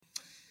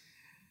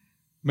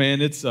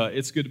Man, it's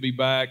good to be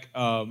back.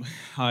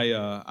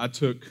 I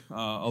took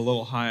a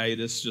little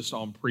hiatus just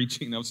on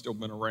preaching. I've still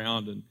been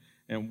around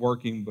and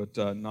working, but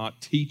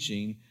not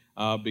teaching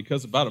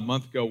because about a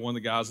month ago, one of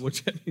the guys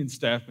looked at me in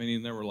staff meeting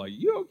and they were like,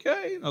 "You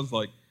okay?" And I was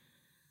like,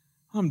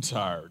 "I'm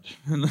tired."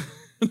 And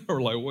they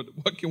were like,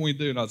 "What can we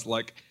do?" And I was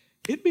like,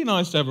 "It'd be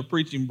nice to have a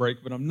preaching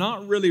break, but I'm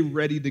not really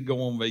ready to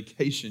go on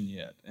vacation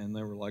yet." And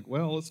they were like,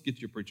 "Well, let's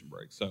get you a preaching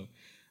break." So.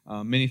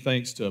 Many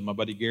thanks to my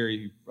buddy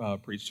Gary, who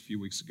preached a few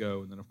weeks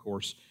ago, and then, of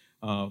course,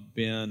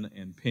 Ben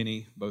and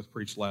Penny both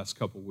preached the last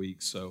couple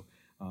weeks. So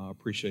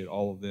appreciate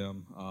all of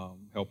them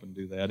helping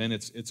do that, and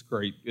it's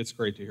great. It's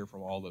great to hear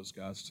from all those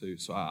guys too.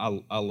 So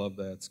I love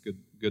that. It's good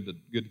to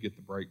get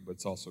the break, but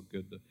it's also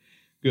good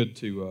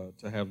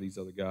to have these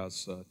other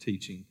guys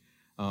teaching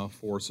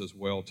for us as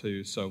well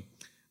too. So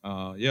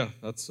yeah,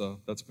 that's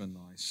been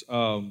nice.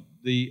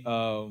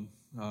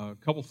 A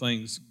couple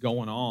things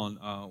going on.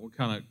 We'll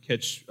kind of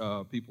catch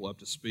people up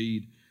to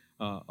speed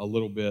a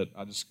little bit.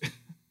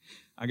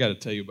 I got to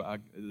tell you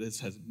about this.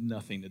 Has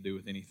nothing to do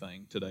with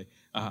anything today.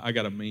 I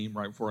got a meme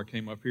right before I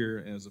came up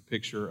here as a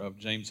picture of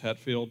James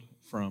Hetfield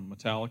from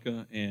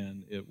Metallica,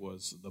 and it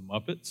was the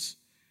Muppets,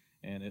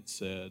 and it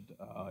said,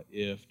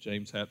 "If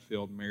James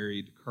Hetfield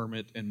married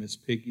Kermit and Miss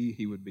Piggy,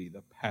 he would be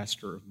the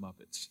pastor of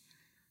Muppets."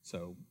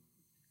 So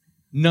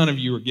none of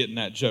you are getting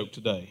that joke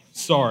today.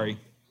 Sorry.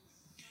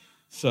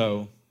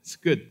 So it's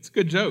good. It's a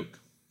good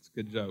joke. It's a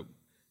good joke.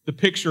 The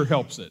picture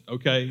helps it,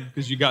 okay?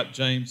 Because you got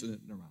James and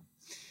never mind.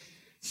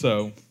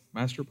 So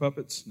master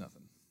puppets,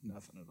 nothing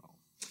at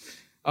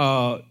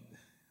all.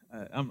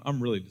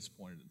 I'm really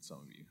disappointed in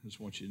some of you. I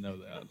just want you to know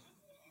that.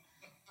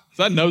 Because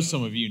I know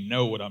some of you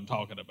know what I'm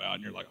talking about,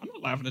 and you're like, "I'm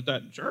not laughing at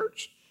that in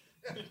church."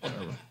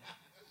 Whatever.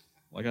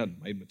 Like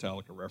I'd made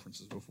Metallica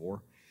references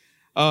before.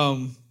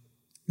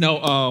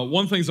 No,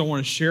 one of the things I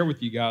want to share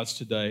with you guys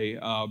today,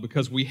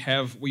 because we've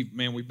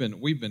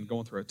been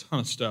going through a ton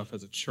of stuff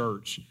as a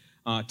church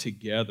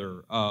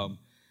together. A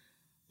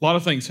lot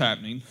of things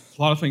happening.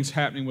 A lot of things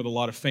happening with a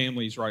lot of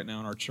families right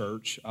now in our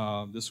church.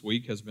 This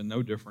week has been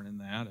no different in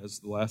that, as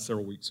the last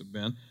several weeks have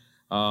been,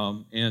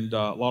 and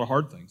a lot of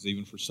hard things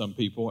even for some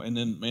people. And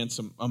then, man,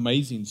 some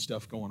amazing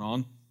stuff going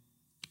on.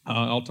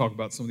 I'll talk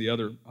about some of the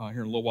other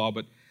here in a little while.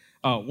 But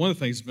one of the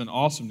things that's been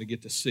awesome to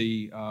get to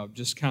see,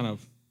 just kind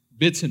of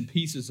bits and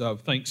pieces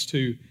of, thanks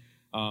to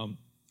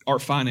our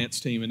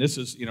finance team. And this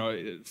is,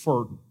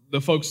 for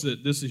the folks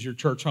that this is your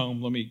church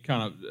home, let me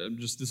kind of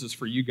this is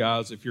for you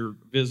guys. If you're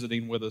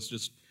visiting with us,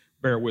 just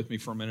bear with me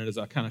for a minute as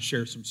I kind of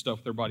share some stuff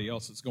with everybody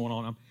else that's going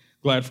on. I'm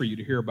glad for you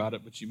to hear about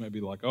it, but you may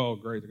be like, "Oh,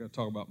 great, they're going to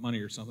talk about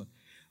money or something."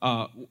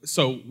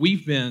 So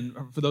we've been,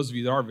 for those of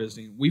you that are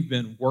visiting, we've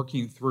been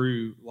working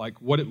through like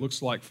what it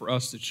looks like for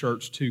us, the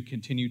church, to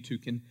continue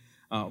to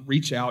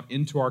reach out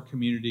into our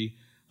community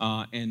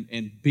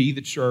and be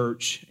the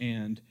church,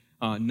 and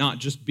not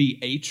just be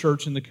a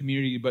church in the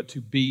community, but to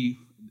be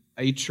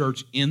a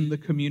church in the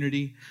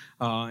community,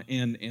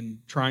 and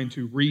trying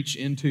to reach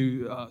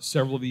into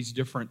several of these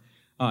different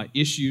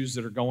issues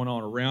that are going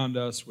on around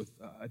us with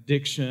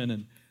addiction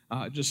and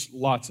just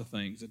lots of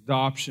things,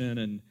 adoption,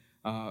 and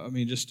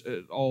just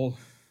all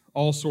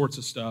sorts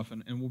of stuff.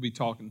 And we'll be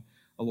talking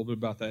a little bit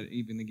about that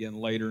even again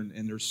later.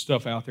 And there's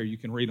stuff out there you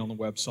can read on the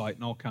website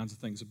and all kinds of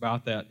things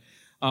about that.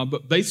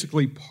 But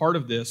basically, part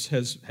of this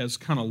has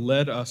kind of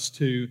led us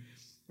to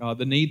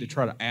the need to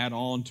try to add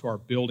on to our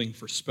building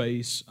for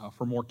space,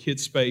 for more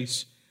kids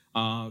space,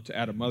 to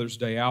add a Mother's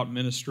Day Out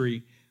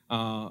ministry,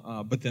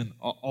 but then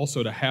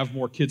also to have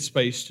more kids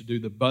space to do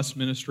the bus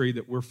ministry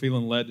that we're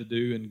feeling led to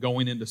do, and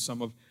going into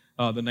some of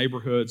the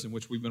neighborhoods in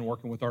which we've been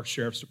working with our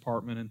sheriff's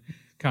department and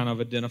kind of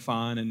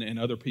identifying, and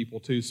other people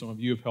too. Some of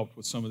you have helped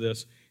with some of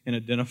this in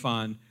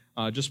identifying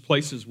just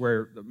places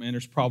where, man,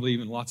 there's probably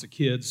even lots of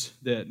kids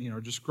that,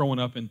 are just growing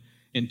up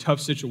in tough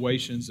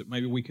situations, that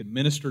maybe we could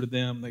minister to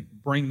them,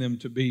 bring them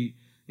to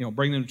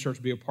church,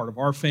 to be a part of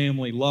our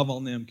family, love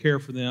on them, care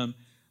for them,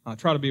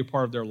 try to be a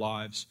part of their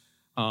lives.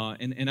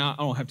 And I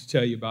don't have to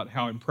tell you about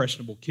how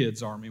impressionable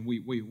kids are. I mean,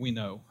 we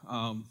know,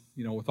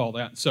 with all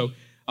that. So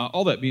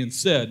all that being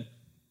said,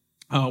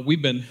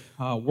 we've been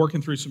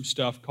working through some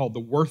stuff called the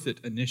Worth It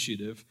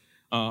Initiative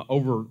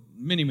over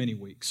many, many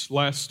weeks.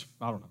 Last,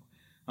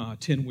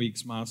 10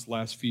 weeks minus the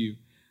last few.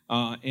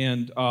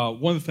 And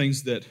one of the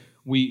things that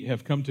we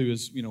have come to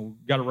is,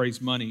 got to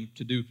raise money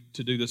to do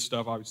this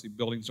stuff. Obviously,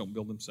 buildings don't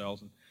build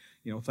themselves,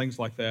 and things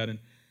like that.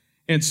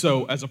 And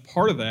so, as a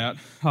part of that,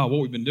 what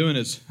we've been doing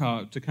is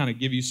to kind of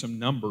give you some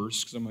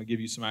numbers, because I'm going to give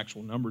you some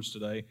actual numbers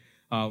today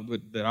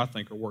that I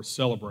think are worth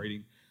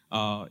celebrating.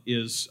 One of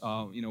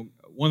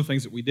the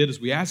things that we did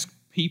is we asked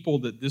people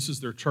that this is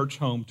their church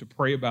home to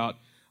pray about,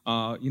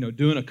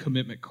 doing a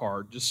commitment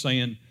card, just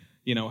saying,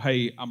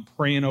 hey, I'm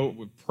praying.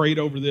 We've prayed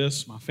over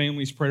this. My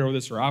family's prayed over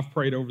this, or I've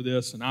prayed over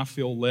this, and I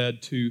feel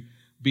led to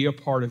be a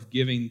part of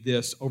giving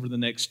this over the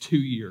next 2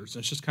 years.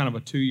 It's just kind of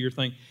a 2-year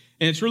thing,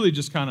 and it's really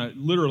just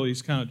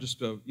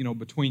just a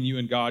between you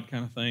and God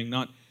kind of thing.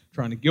 Not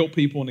trying to guilt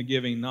people into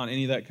giving, not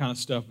any of that kind of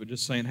stuff, but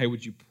just saying, hey,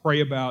 would you pray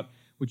about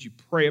Would you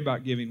pray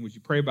about giving? Would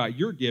you pray about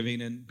your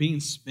giving and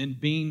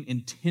being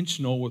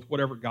intentional with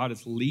whatever God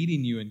is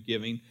leading you in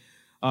giving?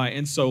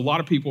 And so a lot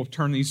of people have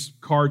turned these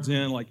cards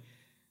in, like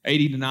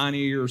 80 to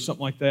 90 or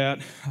something like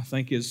that, I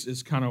think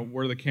is kind of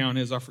where the count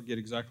is. I forget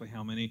exactly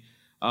how many.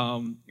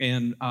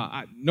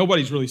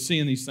 Nobody's really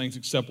seeing these things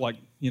except like,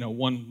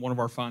 one of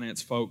our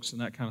finance folks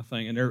and that kind of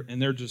thing. And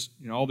they're just,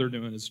 all they're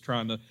doing is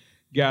trying to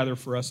gather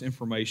for us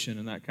information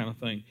and that kind of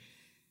thing.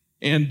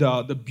 And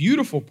the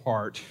beautiful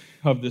part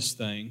of this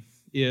thing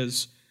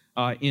is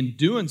in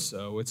doing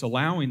so, it's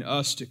allowing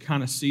us to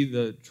kind of see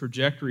the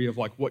trajectory of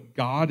like what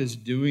God is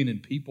doing in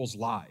people's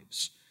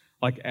lives.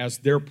 Like as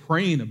they're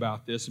praying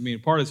about this,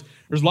 part is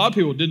there's a lot of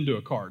people who didn't do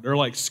a card. They're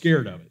like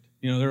scared of it.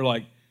 They're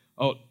like,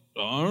 oh,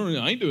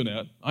 I ain't doing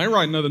that. I ain't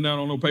writing nothing down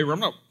on no paper. I'm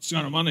not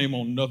signing my name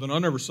on nothing. I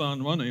never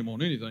signed my name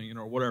on anything,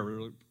 or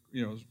whatever.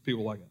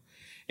 People like that.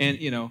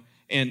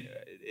 And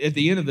at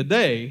the end of the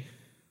day,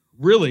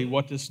 really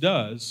what this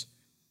does,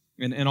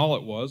 and all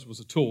it was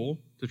a tool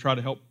to try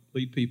to help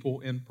lead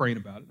people in praying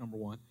about it, number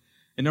one.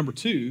 And number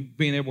two,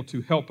 being able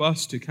to help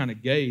us to kind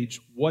of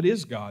gauge what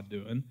is God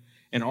doing,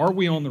 and are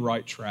we on the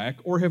right track,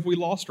 or have we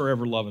lost our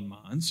ever-loving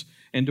minds,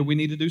 and do we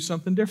need to do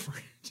something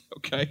different,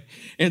 okay?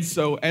 And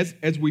so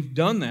as we've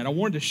done that, I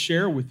wanted to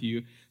share with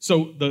you,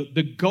 so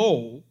the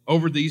goal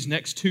over these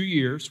next 2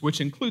 years,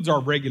 which includes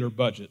our regular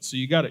budget, so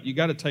you got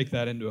to take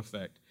that into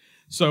effect.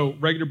 So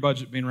regular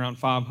budget being around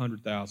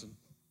 $500,000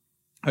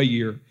 a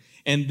year.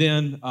 And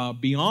then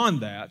beyond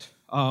that,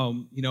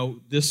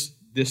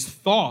 this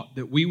thought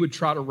that we would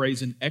try to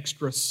raise an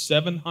extra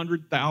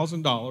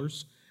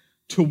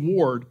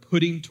 $700,000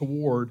 putting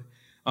toward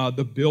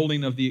the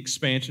building of the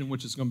expansion,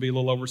 which is going to be a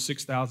little over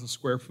 6,000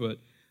 square foot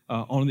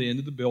on the end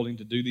of the building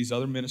to do these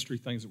other ministry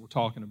things that we're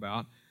talking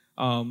about.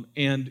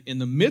 And in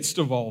the midst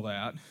of all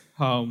that,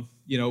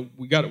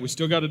 we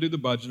still got to do the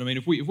budget.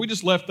 If we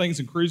just left things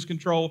in cruise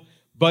control,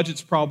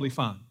 budget's probably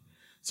fine.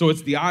 So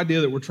it's the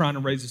idea that we're trying to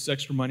raise this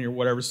extra money or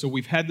whatever. So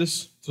we've had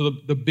this, so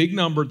the big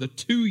number, the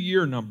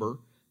 2-year number,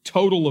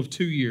 total of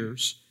 2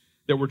 years,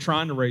 that we're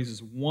trying to raise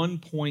is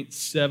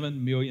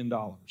 $1.7 million.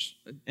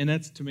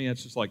 And to me,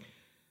 that's just like,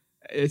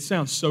 it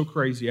sounds so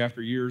crazy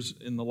after years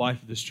in the life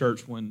of this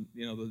church when,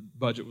 the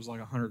budget was like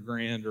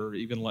 $100,000 or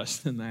even less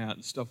than that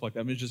and stuff like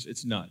that.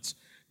 It's nuts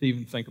to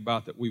even think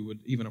about that we would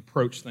even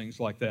approach things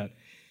like that.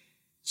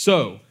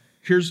 So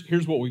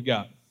here's what we've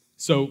got.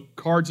 So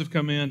cards have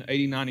come in,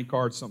 80, 90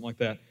 cards, something like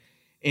that.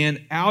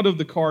 And out of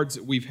the cards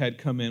that we've had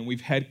come in,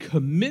 we've had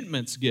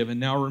commitments given.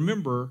 Now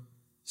remember,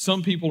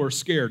 some people are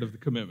scared of the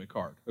commitment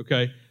card,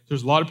 okay?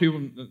 There's a lot of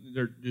people,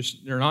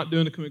 they're not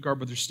doing the commitment card,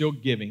 but they're still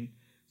giving.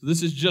 So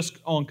this is just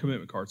on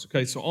commitment cards,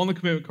 okay? So on the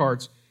commitment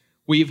cards,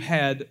 we've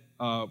had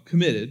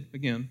committed,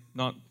 again,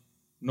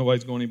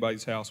 nobody's going to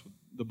anybody's house with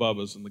the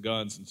bubbas and the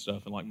guns and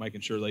stuff and like making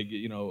sure they get,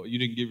 you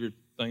didn't give your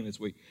thing this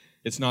week.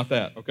 It's not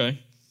that, okay?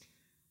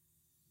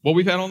 What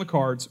we've had on the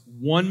cards,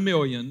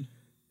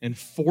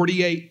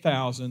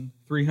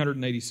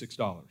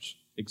 $1,048,386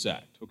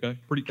 exact, okay?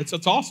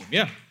 It's awesome,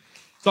 yeah.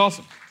 It's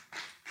awesome.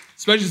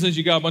 Especially since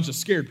you got a bunch of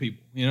scared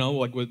people,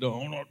 like with,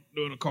 I'm not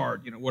doing a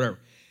card, whatever.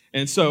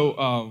 And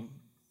so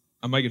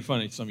I'm making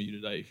fun of some of you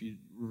today if you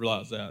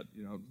realize that,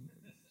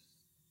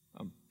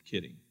 I'm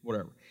kidding,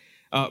 whatever.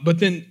 But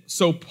then,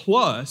 so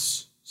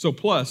plus,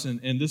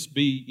 and this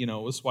be,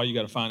 this is why you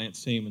got a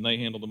finance team and they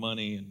handle the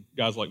money and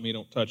guys like me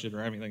don't touch it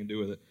or have anything to do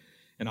with it.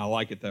 And I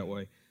like it that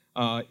way,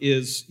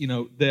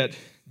 that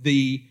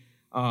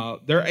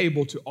they're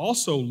able to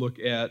also look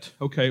at,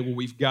 okay, well,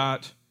 we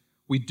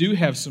do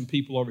have some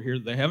people over here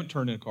that they haven't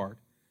turned in a card,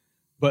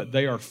 but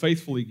they are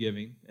faithfully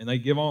giving, and they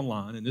give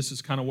online, and this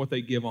is kind of what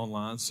they give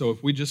online. So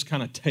if we just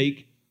kind of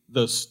take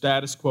the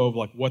status quo of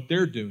like what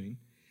they're doing,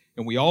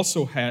 and we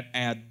also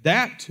add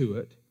that to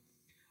it,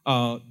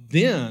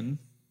 then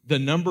the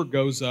number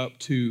goes up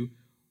to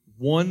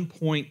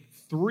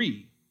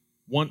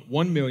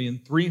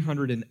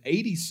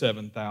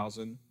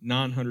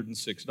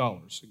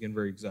 $1,387,906. Again,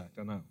 very exact,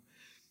 I know.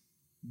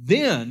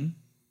 Then,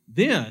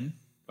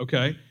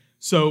 okay,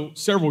 so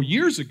several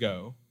years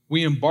ago,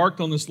 we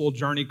embarked on this little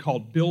journey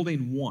called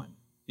Building One,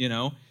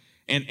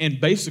 and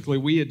basically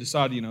we had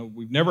decided,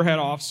 we've never had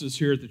offices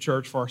here at the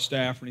church for our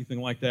staff or anything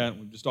like that.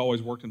 We've just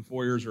always worked in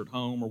foyers or at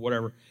home or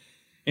whatever.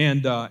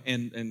 And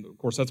of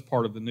course, that's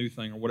part of the new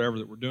thing or whatever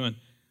that we're doing.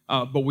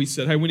 But we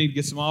said, hey, we need to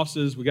get some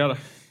offices. We got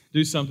to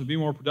do something, be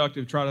more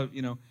productive, try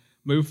to,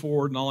 move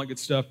forward and all that good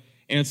stuff.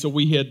 And so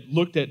we had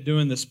looked at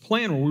doing this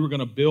plan where we were going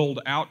to build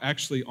out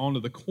actually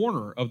onto the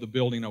corner of the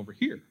building over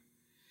here.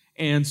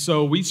 And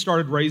so we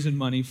started raising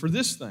money for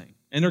this thing.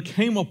 And there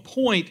came a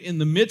point in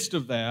the midst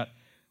of that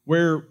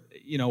where,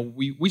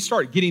 we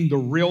started getting the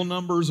real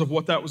numbers of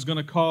what that was going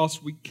to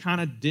cost. We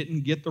kind of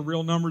didn't get the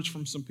real numbers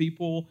from some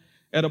people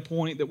at a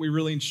point that we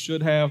really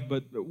should have,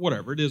 but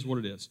whatever, it is what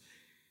it is.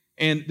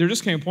 And there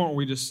just came a point where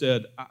we just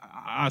said,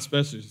 I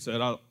especially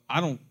said, I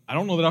don't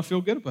know that I feel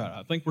good about it.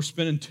 I think we're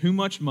spending too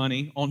much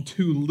money on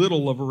too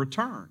little of a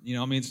return.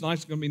 It's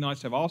going to be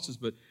nice to have offices,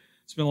 but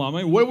spend a lot of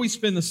money. What if we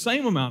spend the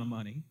same amount of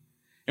money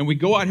And we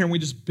go out here and we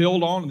just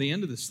build on to the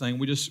end of this thing.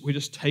 We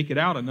just take it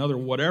out another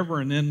whatever,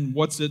 and then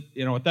what's it,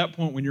 at that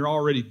point when you're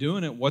already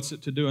doing it, what's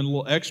it to do a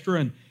little extra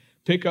and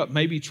pick up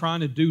maybe trying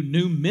to do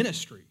new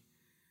ministry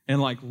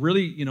and like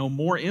really,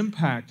 more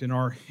impact in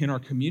our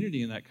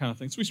community and that kind of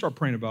thing. So we start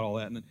praying about all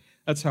that, and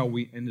that's how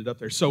we ended up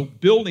there. So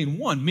Building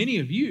One, many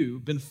of you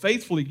have been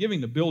faithfully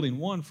giving to Building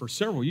One for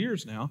several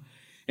years now.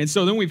 And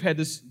so then we've had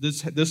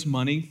this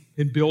money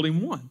in Building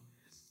One,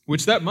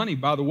 which that money,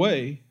 by the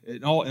way,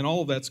 and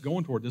all of that's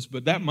going toward this,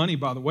 but that money,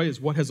 by the way, is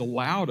what has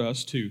allowed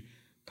us to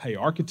pay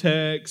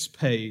architects,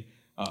 pay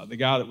the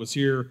guy that was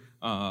here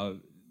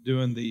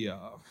doing the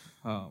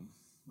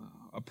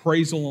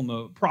appraisal on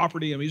the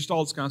property. I mean, just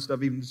all this kind of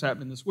stuff, even just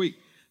happening this week,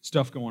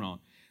 stuff going on.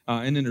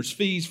 And then there's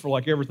fees for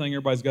like everything.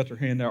 Everybody's got their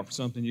hand out for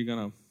something. You're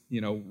going to,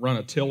 run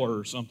a tiller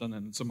or something,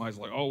 and somebody's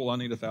like, oh, well, I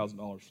need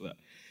 $1,000 for that,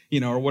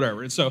 or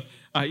whatever. And so,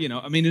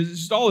 it's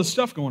just all this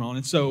stuff going on.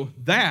 And so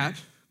that,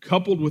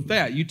 coupled with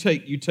that, you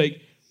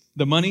take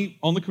the money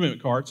on the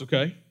commitment cards,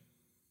 okay?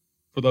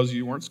 For those of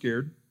you who weren't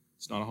scared,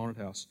 it's not a haunted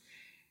house.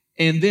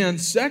 And then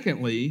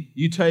secondly,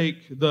 you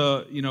take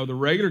the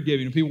regular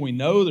giving, the people we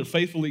know they're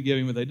faithfully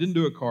giving, but they didn't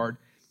do a card.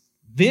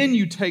 Then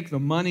you take the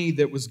money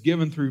that was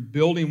given through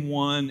Building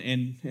One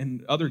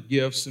and other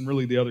gifts, and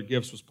really the other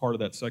gifts was part of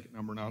that second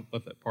number, and I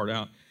left that part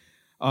out.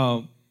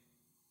 All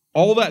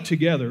that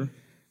together,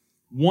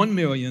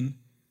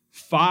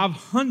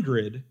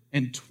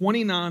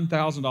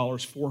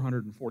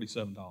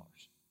 $1,529,447.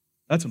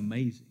 That's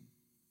amazing.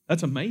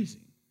 That's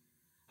amazing.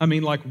 I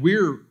mean, like,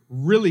 we're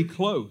really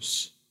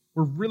close.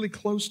 We're really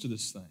close to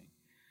this thing.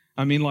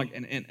 I mean, like,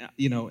 and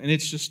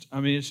it's just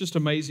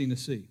amazing to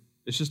see.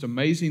 It's just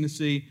amazing to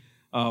see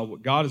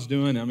what God is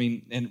doing. I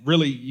mean, and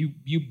really,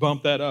 you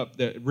bump that up.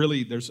 That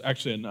really, there's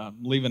actually,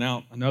 I'm leaving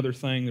out another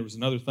thing. There was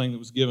another thing that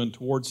was given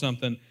towards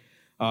something.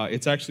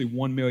 It's actually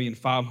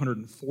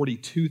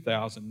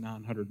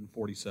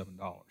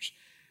 $1,542,947,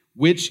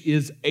 which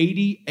is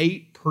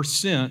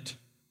 88%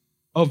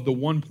 of the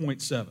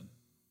 1.7.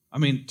 I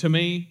mean, to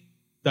me,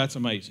 that's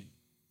amazing.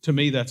 To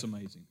me, that's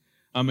amazing.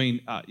 I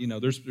mean,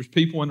 there's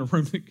people in the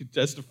room that could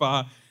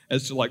testify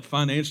as to like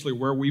financially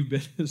where we've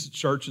been as a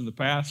church in the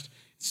past,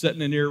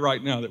 sitting in here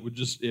right now that would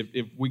just,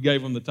 if we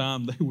gave them the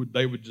time,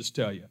 they would just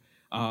tell you,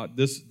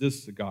 this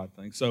is a God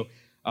thing. So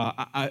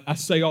I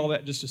say all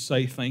that just to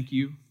say thank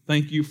you.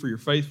 Thank you for your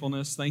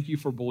faithfulness. Thank you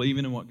for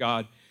believing in what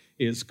God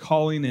is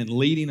calling and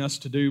leading us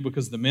to do,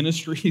 because the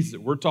ministries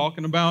that we're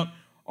talking about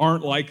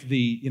aren't like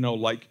the, hey,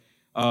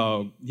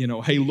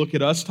 look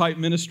at us type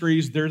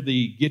ministries. They're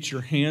the get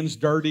your hands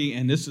dirty,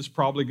 and this is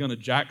probably going to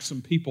jack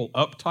some people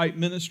up type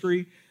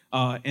ministry.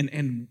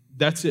 And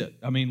that's it.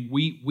 I mean,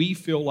 we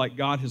feel like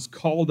God has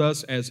called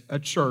us as a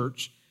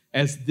church,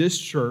 as this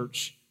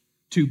church,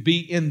 to be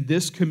in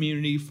this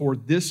community for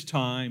this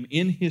time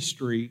in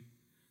history,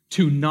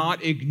 to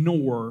not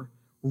ignore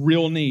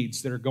real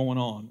needs that are going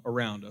on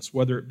around us,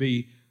 whether it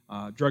be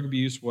drug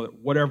abuse,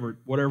 whatever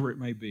it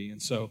may be.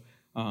 And so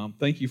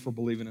thank you for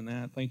believing in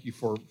that. Thank you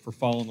for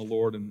following the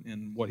Lord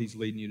and what He's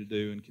leading you to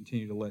do, and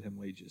continue to let Him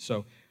lead you.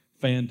 So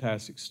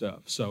fantastic stuff.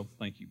 So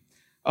thank you.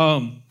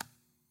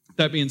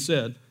 That being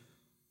said,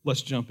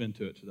 let's jump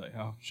into it today,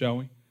 shall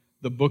we?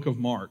 The book of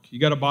Mark. You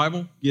got a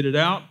Bible? Get it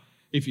out.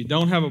 If you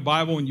don't have a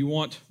Bible and you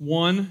want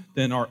one,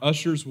 then our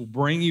ushers will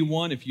bring you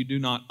one. If you do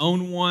not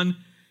own one,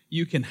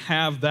 you can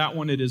have that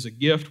one. It is a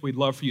gift. We'd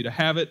love for you to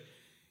have it.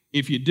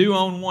 If you do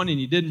own one and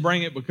you didn't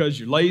bring it because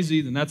you're lazy,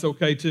 then that's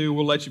okay too.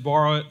 We'll let you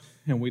borrow it,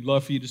 and we'd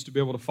love for you just to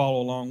be able to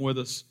follow along with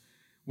us.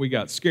 We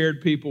got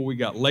scared people. We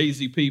got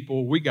lazy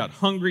people. We got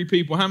hungry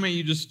people. How many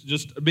of you,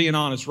 just being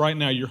honest, right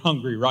now, you're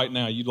hungry right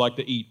now? You'd like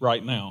to eat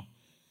right now.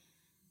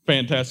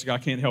 Fantastic. I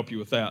can't help you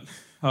with that.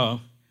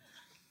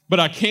 But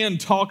I can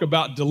talk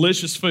about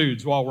delicious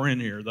foods while we're in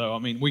here, though. I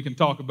mean, we can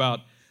talk about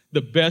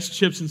the best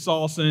chips and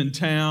salsa in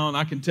town.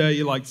 I can tell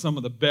you like some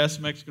of the best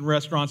Mexican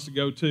restaurants to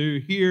go to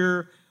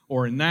here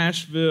or in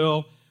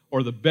Nashville,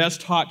 or the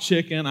best hot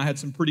chicken. I had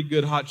some pretty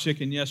good hot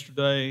chicken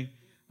yesterday,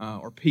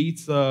 or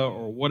pizza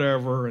or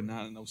whatever. And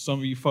I know some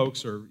of you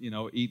folks are,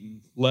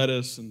 eating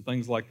lettuce and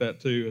things like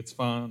that too. It's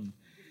fine.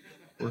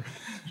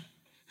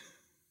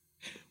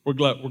 We're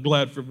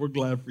glad for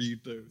you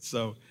too.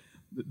 So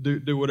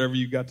do whatever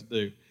you got to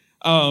do.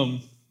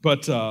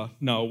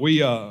 No,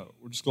 we're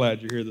just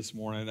glad you're here this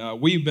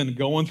morning. We've been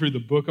going through the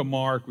book of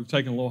Mark. We've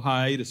taken a little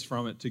hiatus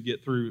from it to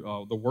get through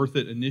the Worth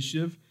It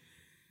initiative.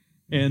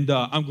 And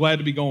I'm glad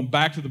to be going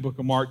back to the book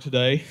of Mark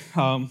today.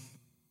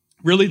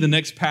 Really, the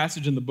next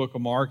passage in the book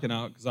of Mark, and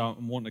because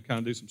I'm wanting to kind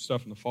of do some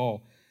stuff in the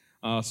fall,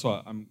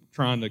 so I'm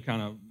trying to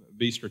kind of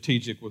be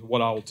strategic with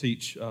what I will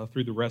teach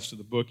through the rest of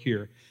the book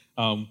here.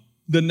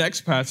 The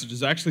next passage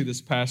is actually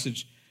this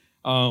passage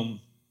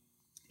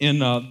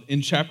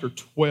in chapter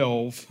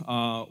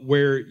 12,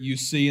 where you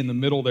see in the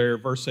middle there,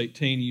 verse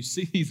 18, you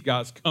see these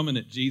guys coming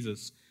at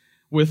Jesus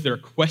with their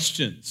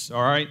questions,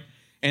 all right?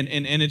 And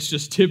it's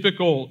just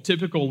typical,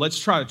 let's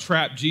try to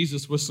trap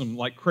Jesus with some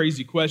like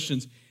crazy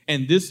questions.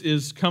 And this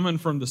is coming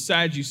from the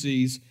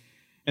Sadducees,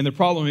 and the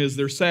problem is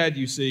they're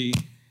Sadducee,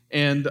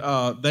 and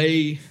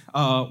they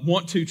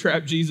want to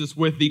trap Jesus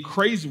with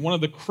one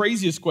of the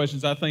craziest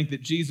questions I think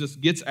that Jesus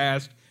gets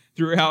asked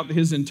throughout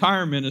his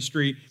entire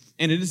ministry.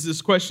 And it is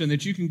this question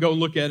that you can go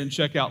look at and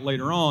check out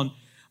later on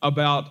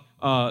about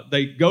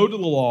they go to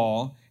the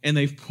law and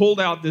they've pulled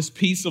out this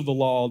piece of the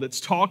law that's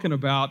talking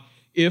about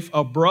if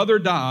a brother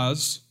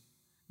dies,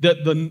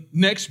 that the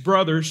next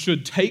brother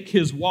should take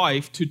his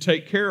wife to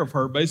take care of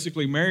her,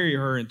 basically marry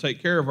her and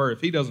take care of her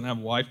if he doesn't have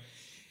a wife.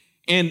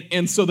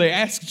 And so they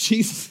ask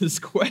Jesus this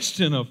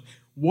question of,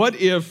 what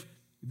if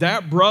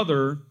that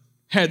brother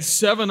had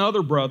 7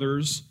 other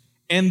brothers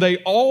and they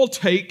all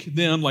take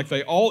them, like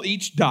they all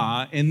each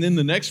die, and then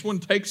the next one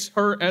takes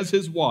her as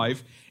his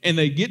wife, and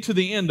they get to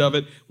the end of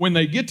it. When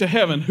they get to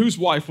heaven, whose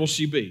wife will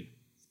she be?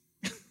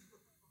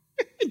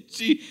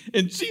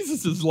 and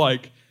Jesus is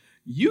like,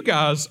 you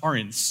guys are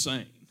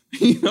insane.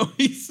 He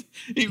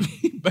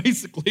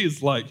basically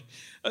is like,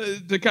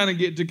 to kind of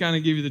give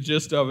you the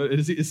gist of it,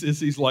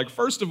 he's like,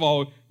 first of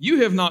all,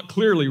 you have not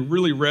clearly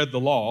really read the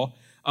law.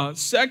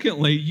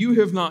 Secondly, you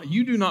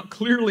do not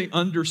clearly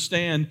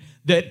understand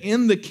that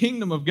in the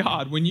kingdom of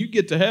God, when you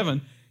get to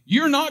heaven,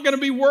 you're not going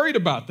to be worried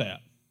about that.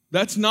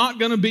 That's not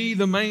going to be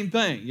the main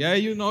thing. Yeah,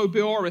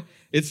 Bill,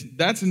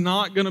 that's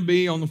not going to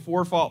be on the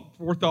forethought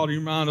of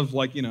your mind of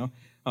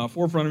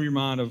forefront of your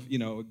mind of,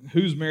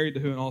 who's married to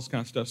who and all this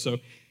kind of stuff. So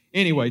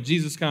anyway,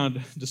 Jesus kind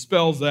of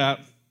dispels that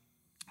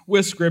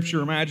with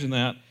Scripture. Imagine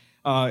that.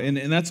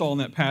 And that's all in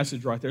that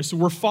passage right there. So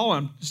we're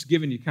following, I'm just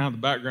giving you kind of the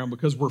background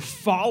because we're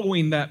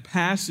following that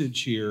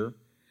passage here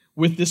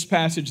with this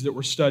passage that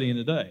we're studying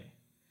today.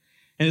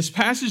 And this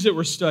passage that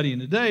we're studying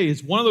today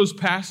is one of those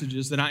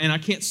passages, and I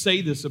can't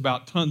say this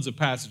about tons of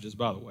passages,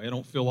 by the way. I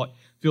don't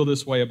feel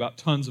this way about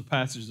tons of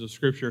passages of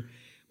Scripture.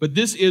 But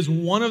this is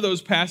one of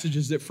those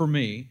passages that for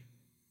me,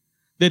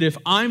 that if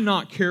I'm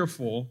not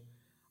careful,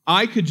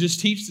 I could just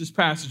teach this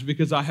passage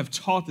because I have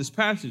taught this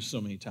passage so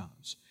many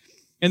times.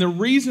 And the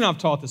reason I've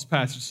taught this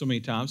passage so many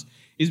times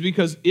is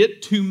because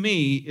it, to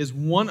me, is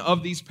one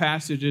of these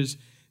passages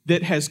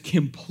that has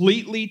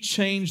completely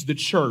changed the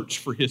church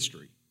for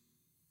history.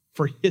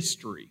 For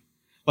history.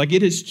 Like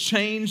it has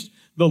changed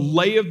the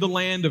lay of the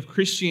land of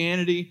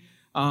Christianity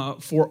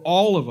for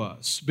all of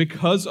us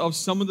because of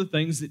some of the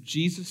things that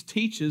Jesus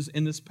teaches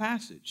in this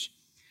passage.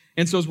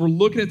 And so as we're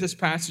looking at this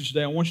passage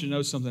today, I want you to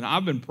know something.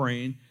 I've been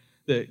praying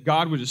that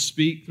God would just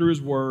speak through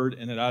His Word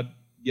and that I'd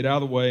get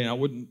out of the way and I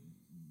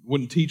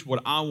wouldn't teach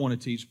what I want to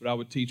teach, but I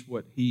would teach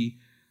what He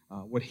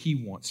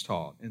wants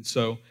taught. And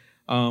so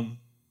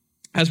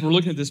as we're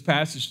looking at this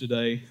passage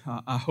today,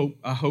 I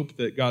hope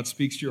that God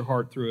speaks to your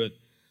heart through it.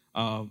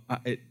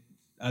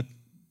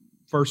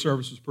 First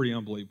service was pretty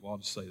unbelievable. I'll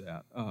just say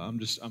that. I'm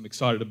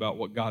excited about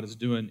what God is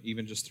doing,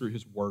 even just through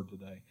His Word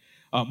today.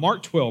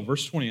 Mark 12,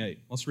 verse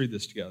 28. Let's read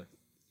this together.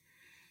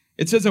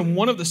 It says, "And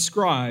one of the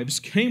scribes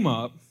came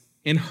up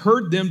and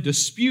heard them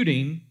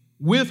disputing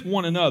with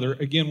one another."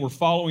 Again, we're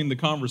following the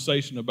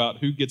conversation about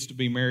who gets to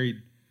be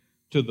married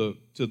to the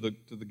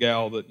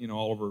gal that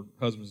all of her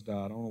husbands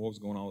died. I don't know what was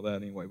going on with that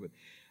anyway, but.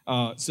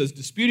 It says,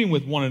 disputing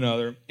with one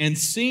another, and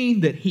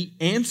seeing that he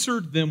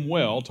answered them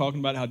well, talking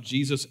about how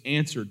Jesus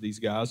answered these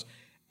guys,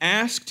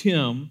 asked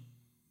him,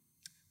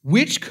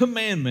 which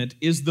commandment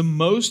is the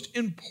most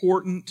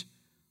important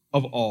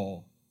of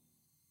all?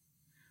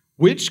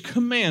 Which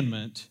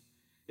commandment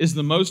is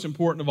the most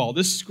important of all?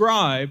 This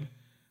scribe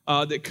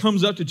that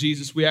comes up to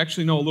Jesus, we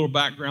actually know a little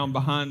background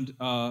behind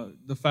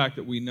the fact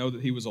that we know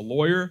that he was a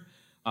lawyer.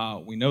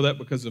 We know that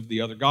because of the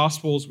other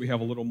Gospels. We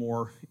have a little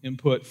more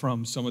input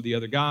from some of the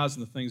other guys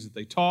and the things that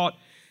they taught.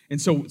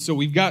 And so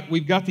we've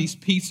got these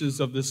pieces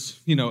of this,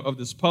 of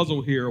this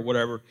puzzle here or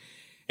whatever.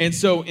 And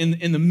so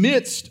in the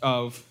midst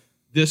of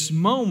this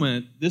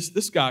moment,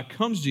 this guy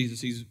comes to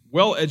Jesus. He's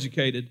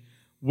well-educated,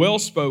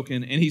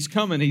 well-spoken, and he's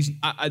coming.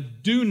 I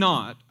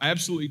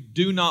absolutely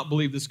do not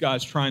believe this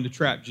guy's trying to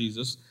trap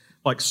Jesus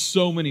like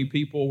so many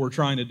people were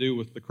trying to do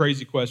with the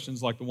crazy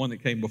questions like the one that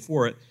came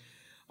before it.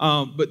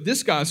 But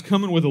this guy's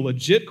coming with a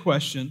legit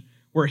question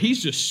where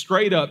he's just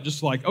straight up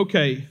just like,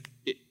 okay,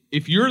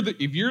 if you're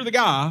the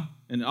guy,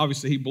 and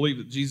obviously he believed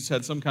that Jesus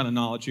had some kind of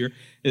knowledge here,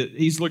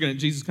 he's looking at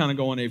Jesus kind of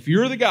going, if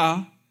you're the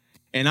guy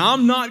and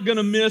I'm not going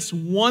to miss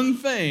one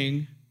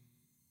thing,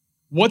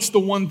 what's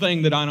the one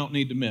thing that I don't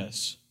need to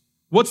miss?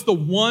 What's the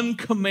one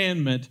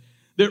commandment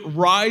that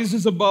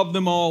rises above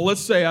them all?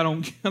 Let's say I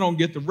don't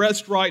get the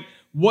rest right.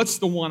 What's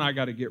the one I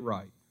got to get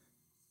right?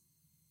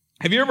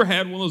 Have you ever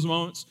had one of those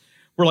moments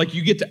where like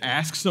you get to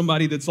ask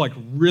somebody that's like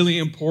really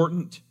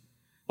important,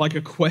 like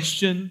a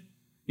question?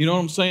 You know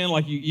what I'm saying?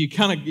 Like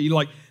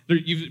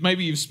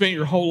maybe you've spent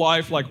your whole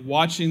life like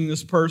watching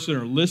this person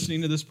or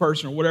listening to this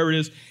person or whatever it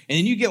is, and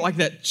then you get like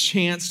that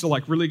chance to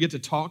like really get to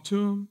talk to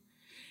them,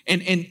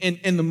 and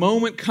the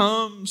moment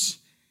comes,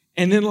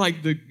 and then like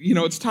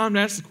it's time to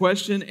ask the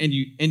question, and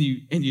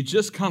you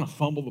just kind of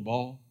fumble the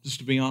ball. Just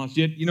to be honest,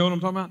 you know what I'm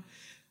talking about?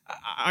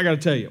 I got to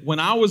tell you, when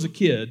I was a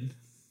kid.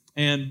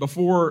 And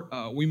before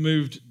we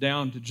moved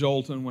down to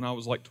Jolton when I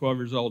was like 12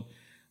 years old,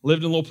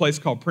 lived in a little place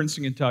called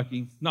Princeton,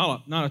 Kentucky.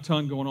 Not a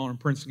ton going on in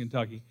Princeton,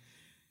 Kentucky.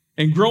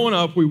 And growing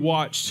up, we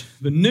watched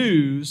the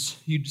news.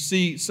 You'd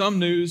see some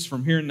news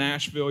from here in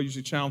Nashville,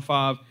 usually Channel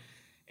 5.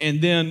 And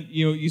then,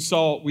 we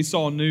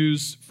saw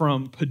news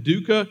from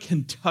Paducah,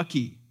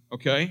 Kentucky,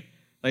 okay?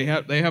 They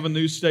have a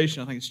news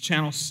station. I think it's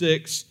Channel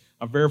 6.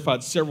 I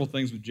verified several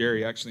things with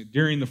Jerry, actually,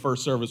 during the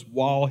first service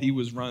while he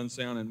was running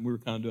sound, and we were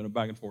kind of doing it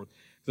back and forth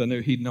because I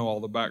knew he'd know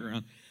all the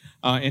background,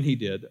 and he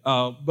did.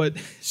 Because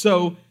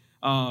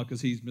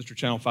he's Mr.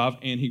 Channel 5,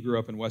 and he grew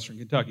up in Western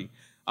Kentucky.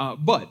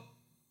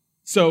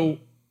 So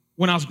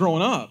when I was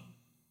growing up,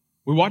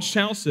 we watched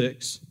Channel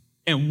 6,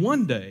 and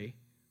one day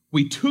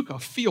we took a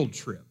field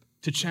trip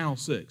to Channel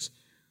 6.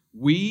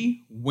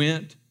 We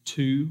went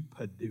to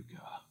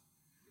Paducah.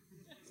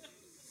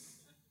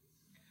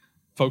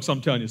 Folks,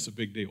 I'm telling you, it's a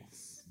big deal.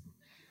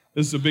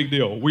 This is a big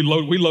deal. We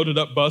loaded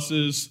up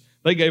buses.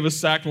 They gave us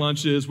sack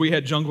lunches. We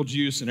had jungle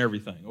juice and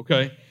everything,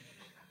 okay?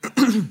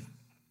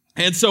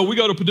 And so we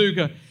go to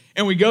Paducah,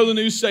 and we go to the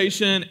news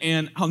station,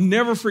 and I'll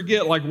never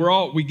forget,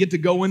 we get to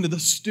go into the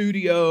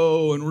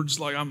studio, and we're just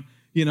like, I'm,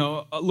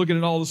 looking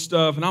at all the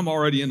stuff, and I'm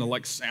already into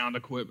sound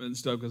equipment and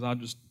stuff because I'm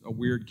just a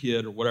weird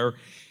kid or whatever.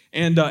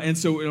 And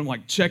so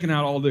I'm checking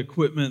out all the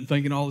equipment and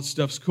thinking all this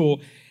stuff's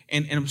cool.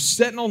 And I'm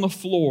sitting on the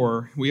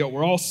floor.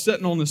 We're all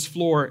sitting on this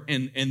floor,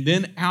 and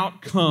then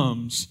out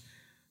comes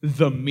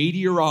the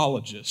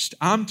meteorologist.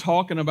 I'm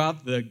talking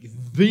about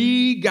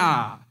the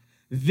guy.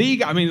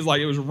 I mean,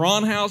 it was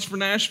Ron House for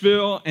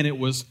Nashville, and it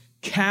was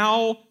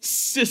Cal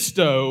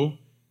Sisto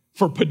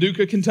for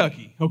Paducah,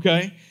 Kentucky,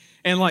 okay?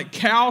 And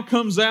Cal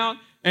comes out,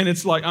 and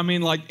it's Cal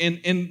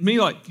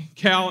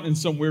in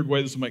some weird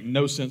way, this will make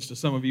no sense to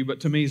some of you, but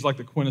to me, he's like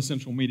the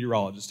quintessential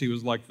meteorologist. He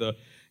was like the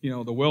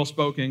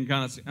well-spoken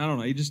kind of, I don't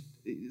know, he's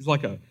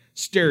like a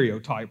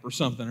stereotype or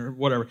something or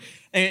whatever.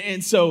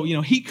 And so,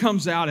 he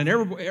comes out, and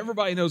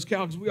everybody knows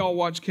Cal because we all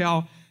watch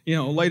Cal,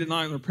 late at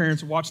night when their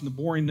parents are watching the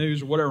boring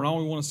news or whatever, and all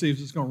we want to see is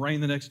if it's going to rain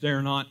the next day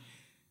or not.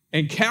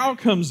 And Cal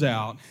comes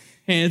out,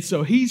 and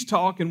so he's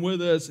talking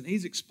with us, and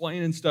he's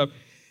explaining stuff.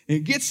 And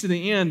it gets to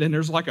the end, and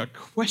there's a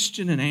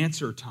question and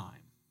answer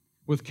time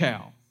with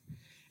Cal.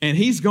 And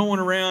he's going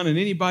around, and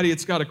anybody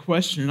that's got a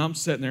question, and I'm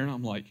sitting there, and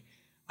I'm like,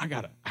 I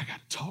gotta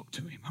talk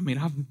to him. I mean,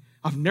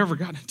 I've never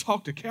gotten to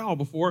talk to Cal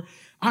before.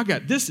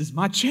 This is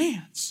my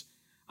chance.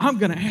 I'm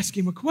gonna ask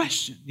him a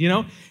question,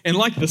 And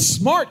the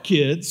smart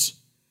kids,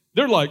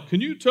 they're like, can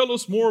you tell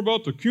us more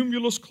about the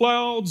cumulus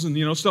clouds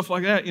and stuff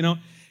like that,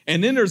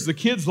 And then there's the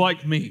kids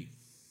like me.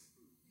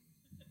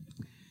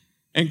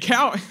 And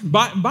Cal,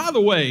 by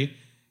the way,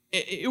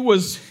 it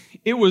was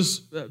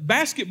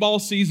basketball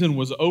season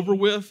was over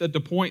with at the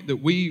point that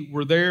we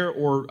were there,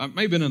 or it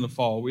may have been in the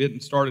fall. We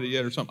hadn't started it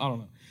yet or something. I don't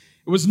know.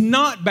 It was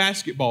not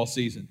basketball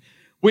season,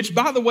 which,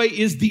 by the way,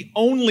 is the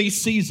only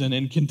season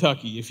in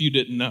Kentucky, if you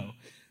didn't know.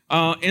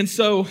 And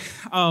so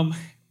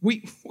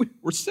we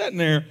were sitting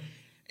there,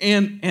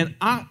 and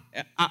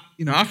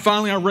I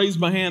finally raised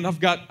my hand. I've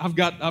got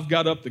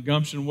up the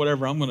gumption,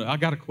 whatever. I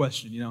got a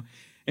question,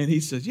 And he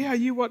says, "Yeah,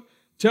 you what?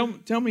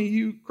 Tell me,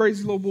 you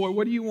crazy little boy,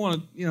 what do you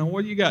want?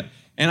 What do you got?"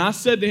 And I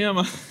said to him,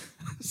 I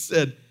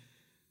said,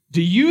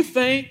 "Do you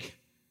think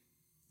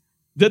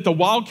that the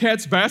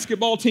Wildcats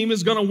basketball team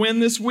is going to win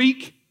this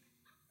week?"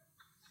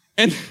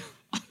 And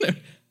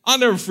I'll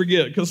never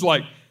forget, because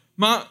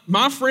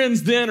my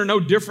friends then are no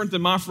different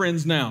than my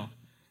friends now.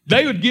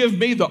 They would give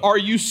me the "are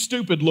you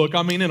stupid" look,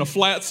 in a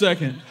flat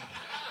second.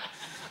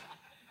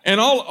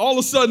 And all of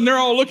a sudden they're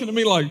all looking at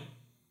me like,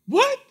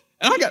 "What?"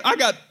 And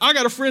I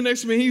got a friend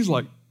next to me, he's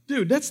like,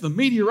 "Dude, that's the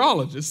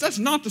meteorologist. That's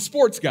not the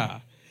sports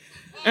guy."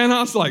 And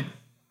I was like,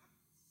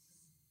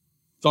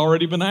 it's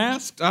already been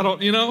asked. I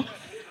don't,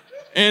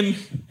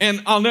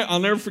 And I'll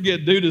never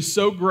forget, dude is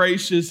so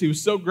gracious. He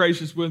was so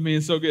gracious with me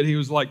and so good. He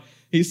was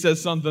he said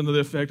something to the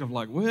effect of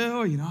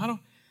well,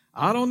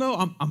 I don't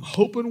know. I'm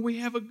hoping we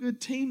have a good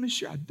team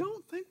this year. I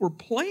don't think we're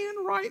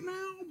playing right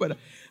now, but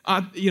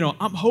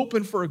I'm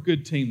hoping for a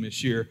good team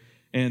this year.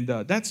 And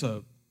that's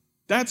a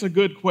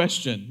good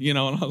question, And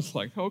I was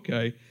like,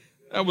 okay,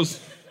 that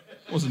was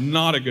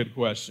not a good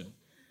question.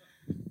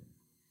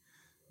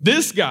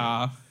 This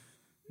guy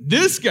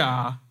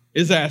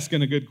is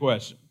asking a good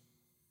question.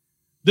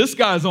 This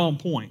guy's on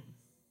point.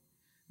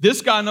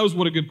 This guy knows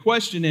what a good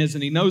question is,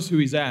 and he knows who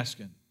he's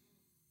asking.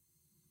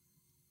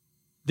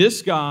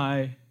 This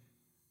guy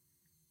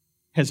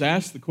has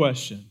asked the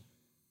question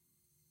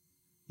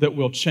that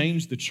will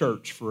change the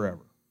church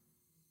forever.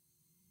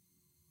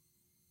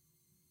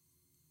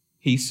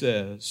 He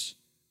says,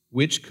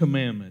 which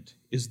commandment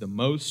is the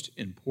most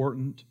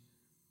important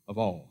of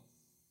all?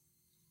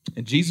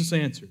 And Jesus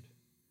answered,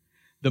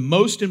 the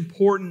most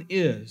important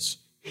is,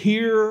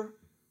 hear,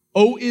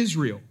 O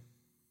Israel,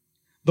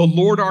 the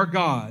Lord our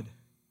God,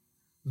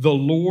 the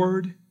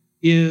Lord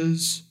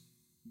is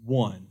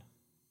one.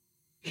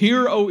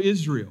 Hear, O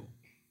Israel,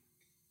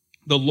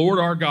 the Lord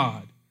our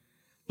God,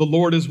 the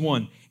Lord is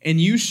one.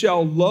 And you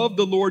shall love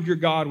the Lord your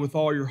God with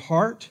all your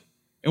heart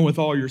and with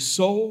all your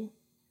soul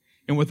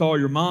and with all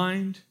your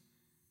mind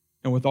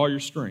and with all your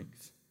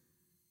strength.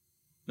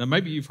 Now,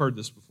 maybe you've heard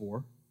this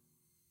before.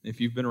 If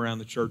you've been around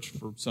the church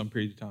for some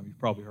period of time, you've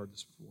probably heard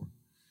this before.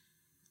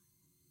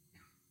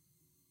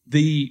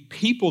 The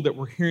people that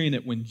were hearing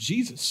it when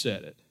Jesus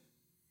said it,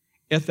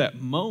 at that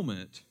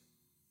moment,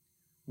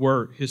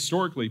 were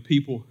historically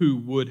people who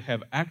would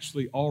have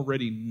actually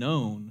already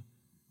known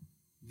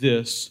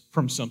this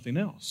from something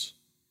else.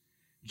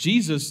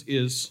 Jesus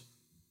is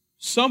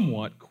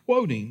somewhat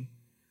quoting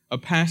a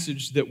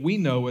passage that we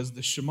know as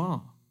the Shema,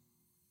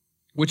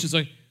 which is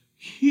a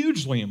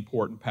hugely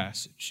important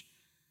passage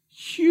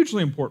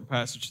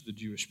to the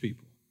Jewish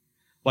people.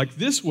 Like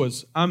this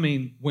was,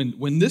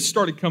 when this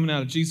started coming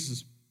out of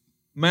Jesus'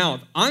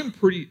 mouth, I'm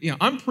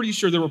pretty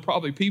sure there were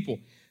probably people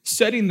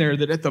sitting there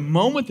that at the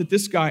moment that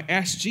this guy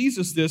asked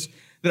Jesus this,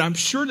 that I'm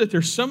sure that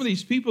there's some of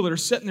these people that are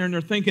sitting there and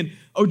they're thinking,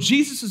 oh,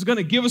 Jesus is going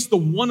to give us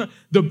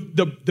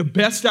the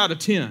best out of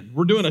 10.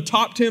 We're doing a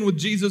top 10 with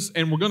Jesus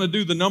and we're going to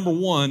do the number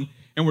 1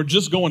 and we're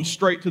just going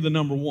straight to the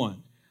number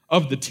 1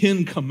 of the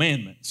 10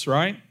 commandments,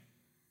 right?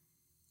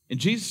 And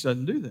Jesus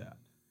doesn't do that.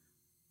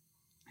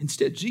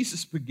 Instead,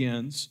 Jesus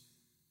begins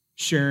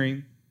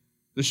sharing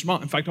the Shema.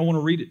 In fact, I want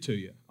to read it to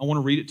you. I want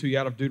to read it to you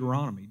out of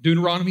Deuteronomy.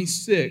 Deuteronomy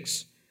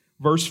 6,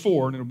 verse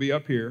 4, and it'll be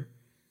up here.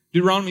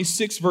 Deuteronomy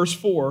 6, verse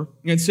 4,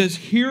 and it says,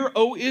 "Hear,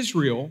 O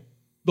Israel,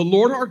 the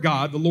Lord our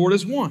God, the Lord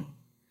is one.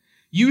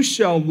 You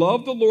shall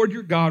love the Lord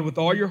your God with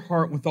all your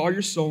heart, with all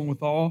your soul, and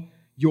with all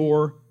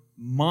your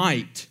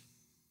might.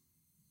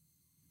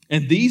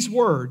 And these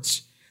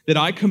words that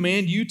I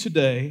command you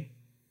today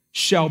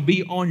shall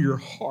be on your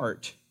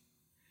heart.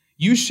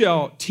 You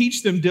shall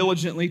teach them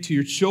diligently to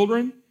your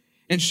children,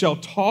 and shall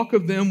talk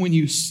of them when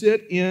you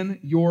sit in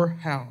your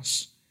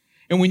house,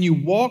 and when you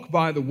walk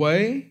by the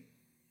way,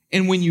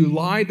 and when you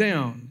lie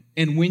down,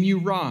 and when you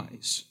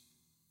rise.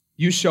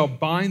 You shall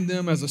bind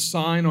them as a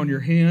sign on your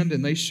hand,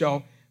 and they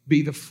shall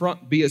be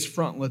as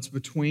frontlets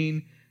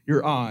between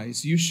your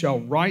eyes. You shall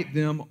write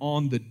them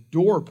on the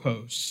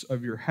doorposts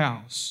of your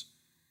house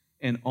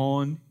and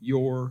on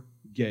your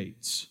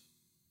gates."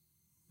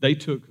 They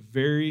took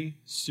very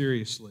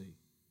seriously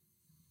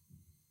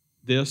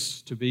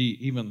this to be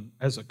even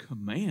as a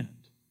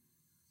command,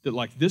 that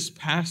like this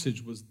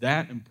passage was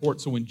that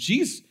important. So when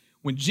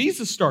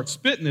Jesus starts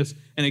spitting this,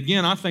 and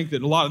again, I think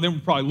that a lot of them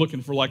were probably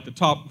looking for like the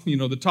top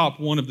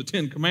one of the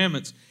 10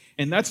 commandments,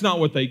 and that's not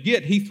what they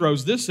get. He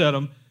throws this at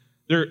them.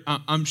 They're,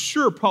 I'm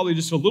sure, probably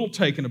just a little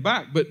taken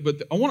aback.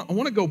 But I want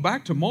to go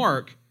back to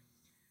Mark,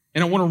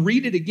 and I want to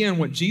read it again,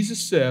 what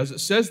Jesus says. It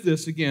says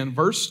this again,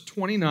 verse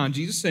 29,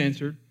 Jesus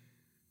answered,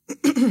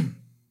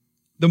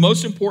 the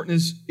most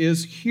important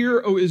is,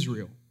 "Hear, O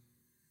Israel,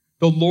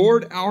 the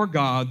Lord our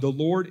God, the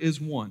Lord is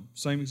one."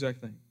 Same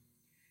exact thing.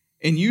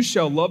 "And you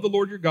shall love the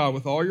Lord your God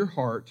with all your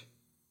heart,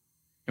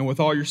 and with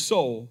all your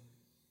soul,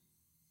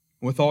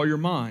 and with all your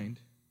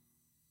mind,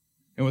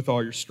 and with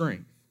all your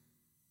strength."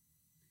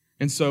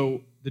 And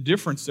so the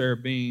difference there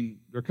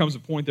comes a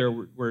point there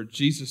where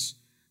Jesus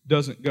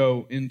doesn't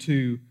go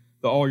into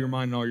the all your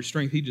mind and all your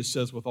strength. He just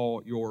says with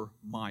all your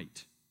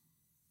might.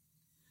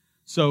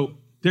 So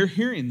they're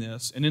hearing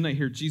this, and then they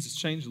hear Jesus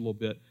change a little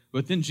bit,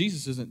 but then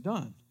Jesus isn't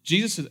done.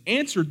 Jesus has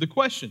answered the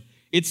question.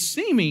 It's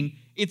seeming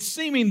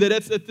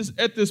that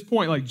at this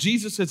point, like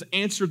Jesus has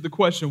answered the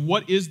question,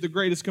 what is the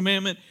greatest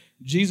commandment?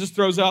 Jesus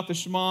throws out the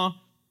Shema,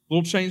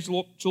 little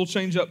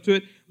change up to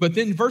it. But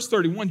then verse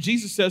 31,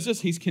 Jesus says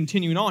this, he's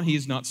continuing on, he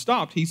has not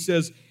stopped. He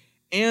says,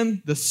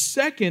 "And the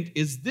second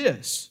is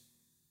this,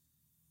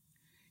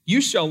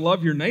 you shall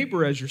love your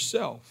neighbor as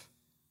yourself.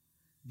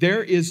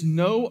 There is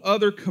no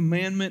other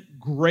commandment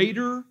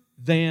greater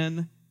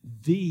than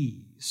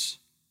these."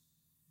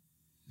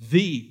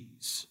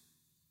 These.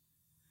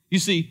 You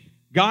see,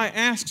 guy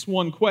asks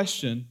one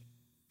question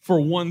for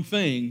one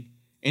thing,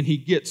 and he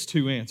gets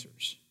two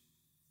answers.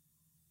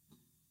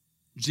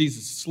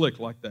 Jesus is slick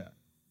like that.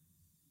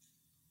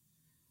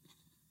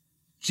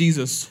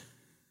 Jesus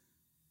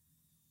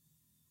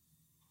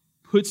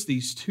puts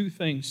these two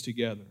things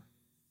together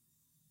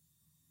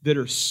that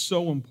are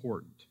so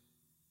important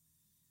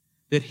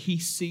that he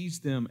sees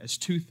them as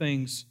two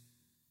things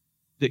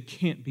that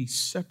can't be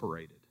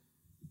separated.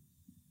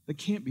 They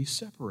can't be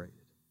separated.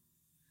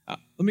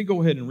 Let me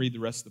go ahead and read the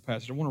rest of the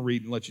passage. I want to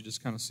read and let you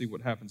just kind of see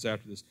what happens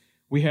after this.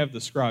 We have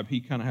the scribe. He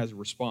kind of has a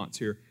response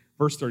here.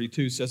 Verse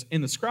 32 says,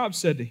 "And the scribe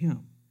said to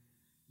him,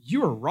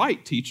 'You are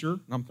right, teacher.'"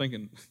 And I'm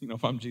thinking,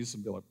 if I'm Jesus,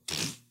 I'd be like,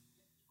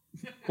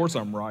 of course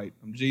I'm right.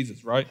 I'm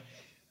Jesus, right?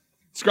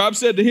 The scribe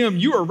said to him,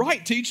 "You are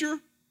right,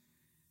 teacher."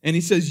 And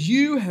he says,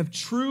 "You have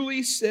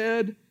truly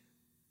said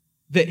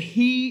that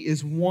he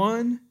is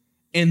one,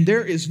 and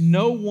there is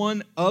no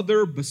one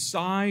other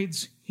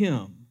besides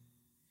him.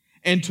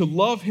 And to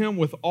love him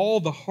with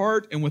all the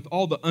heart and with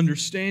all the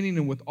understanding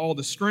and with all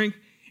the strength,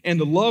 and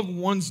to love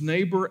one's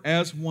neighbor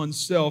as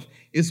oneself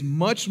is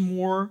much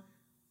more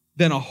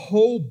than a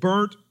whole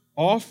burnt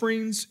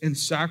offerings and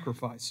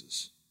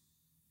sacrifices."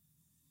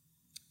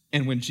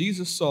 And when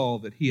Jesus saw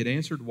that he had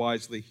answered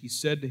wisely, he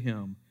said to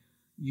him,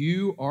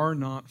 "You are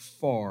not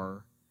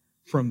far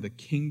from the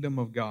kingdom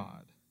of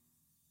God."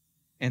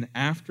 And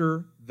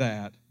after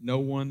that, no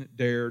one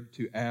dared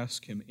to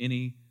ask him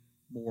any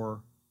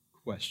more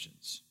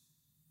questions.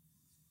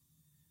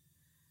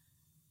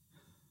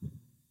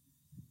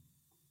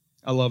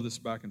 I love this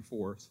back and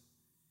forth.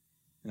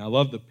 And I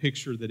love the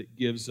picture that it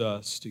gives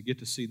us to get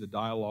to see the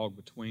dialogue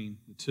between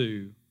the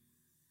two.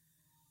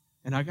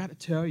 And I got to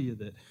tell you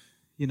that,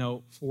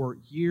 for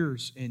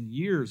years and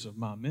years of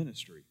my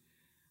ministry,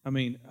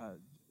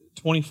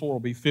 24 will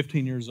be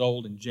 15 years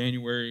old in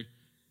January.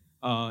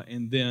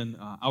 And then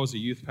I was a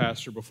youth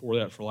pastor before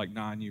that for like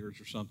 9 years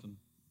or something,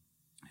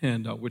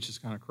 and which is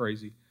kind of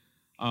crazy.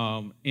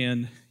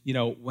 When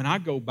I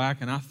go back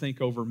and I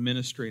think over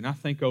ministry and I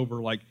think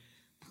over like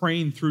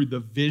praying through the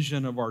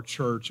vision of our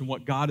church and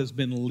what God has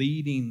been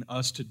leading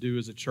us to do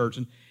as a church,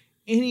 and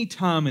any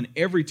time and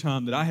every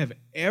time that I have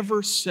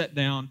ever sat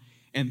down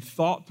and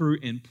thought through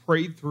and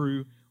prayed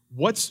through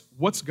what's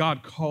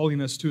God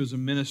calling us to as a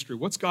ministry,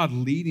 what's God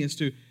leading us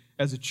to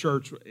as a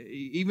church,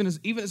 even as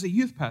a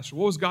youth pastor,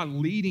 what was God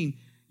leading,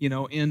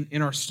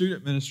 in our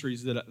student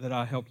ministries that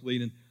I helped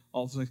lead and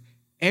all those things.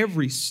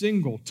 Every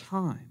single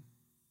time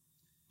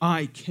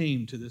I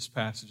came to this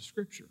passage of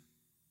Scripture.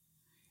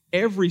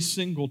 Every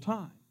single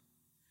time.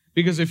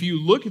 Because if you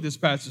look at this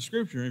passage of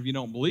Scripture, and if you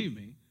don't believe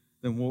me,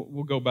 then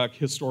we'll go back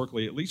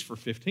historically at least for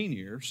 15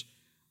 years.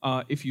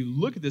 If you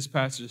look at this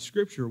passage of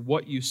Scripture,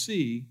 what you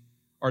see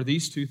are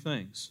these two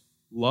things.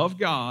 Love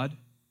God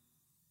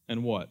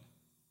and what?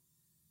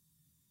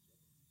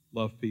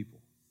 Love people.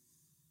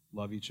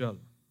 Love each other.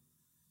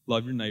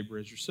 Love your neighbor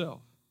as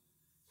yourself.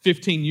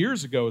 15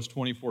 years ago as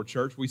 24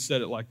 Church, we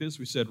said it like this.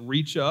 We said,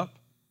 reach up,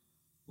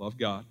 love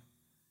God.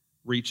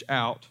 Reach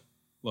out,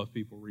 love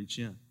people, reach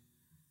in.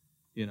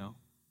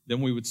 Then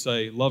we would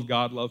say, love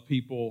God, love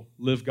people,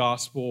 live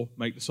gospel,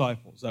 make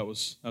disciples. That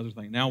was the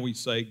thing. Now we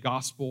say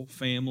gospel,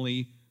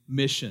 family,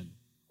 mission,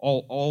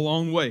 all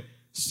along the way.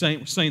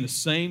 We're saying the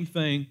same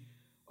thing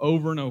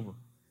over and over.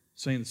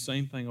 Saying the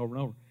same thing over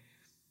and over.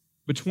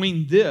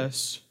 Between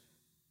this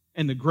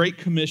and the Great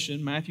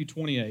Commission, Matthew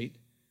 28,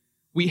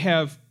 we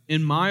have,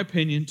 in my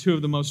opinion, two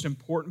of the most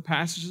important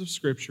passages of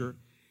Scripture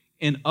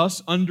in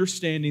us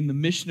understanding the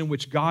mission in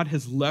which God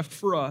has left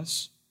for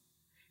us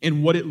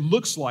and what it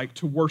looks like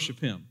to worship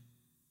Him.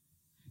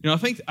 I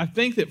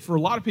think that for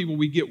a lot of people,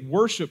 we get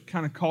worship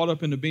kind of caught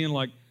up into being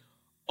like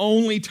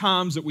only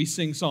times that we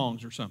sing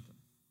songs or something,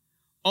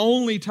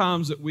 only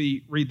times that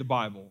we read the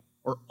Bible,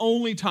 or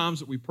only times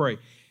that we pray.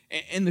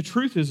 And the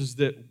truth is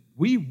that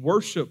we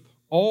worship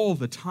all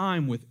the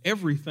time with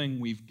everything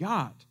we've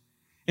got.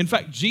 In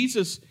fact,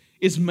 Jesus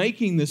is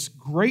making this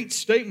great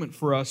statement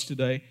for us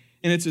today,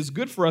 and it's as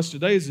good for us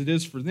today as it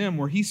is for them,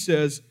 where He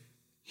says,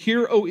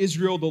 "Hear, O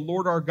Israel, the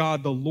Lord our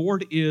God, the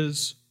Lord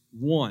is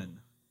one."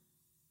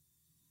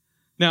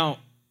 Now,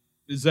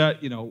 is that,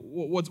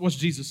 what's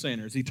Jesus saying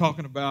there? Is He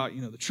talking about,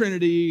 the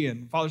Trinity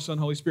and Father, Son,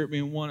 Holy Spirit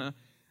being one? I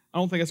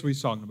don't think that's what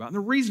He's talking about. And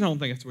the reason I don't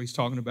think that's what He's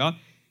talking about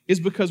is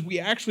because we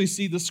actually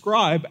see the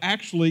scribe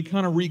actually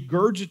kind of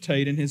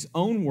regurgitate in his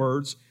own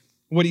words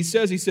what he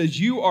says. He says,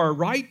 "You are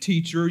right,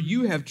 teacher.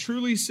 You have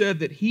truly said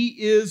that He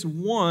is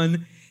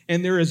one,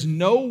 and there's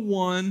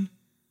no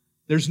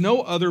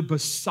other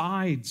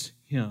besides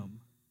Him."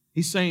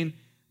 He's saying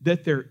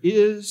that there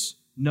is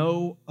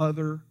no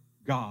other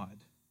God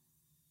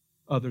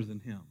other than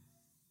Him.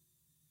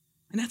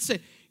 And that's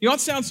it. It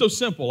sounds so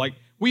simple. Like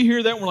we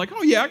hear that and we're like,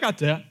 oh yeah, I got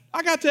that.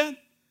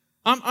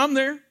 I'm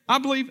there. I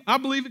believe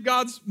that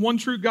God's one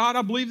true God.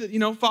 I believe that,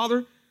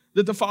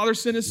 that the Father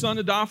sent His Son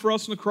to die for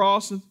us on the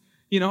cross. And,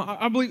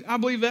 I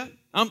believe that.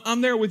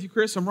 I'm there with you,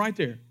 Chris. I'm right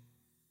there.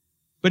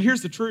 But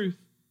here's the truth.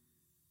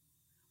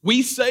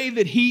 We say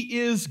that He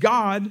is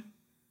God,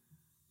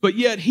 but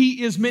yet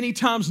He is many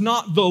times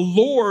not the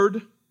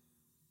Lord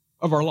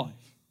of our life.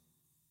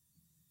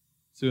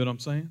 See what I'm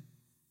saying?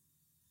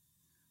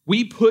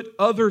 We put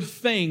other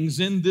things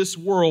in this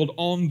world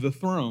on the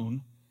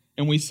throne,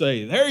 and we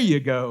say, there you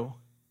go.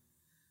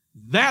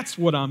 That's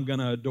what I'm going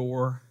to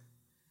adore.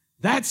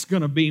 That's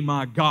going to be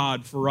my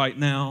God for right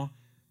now.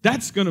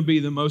 That's going to be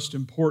the most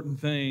important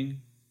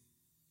thing.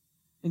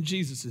 And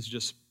Jesus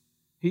is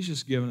He's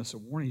just giving us a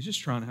warning. He's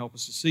just trying to help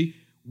us to see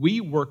we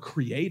were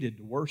created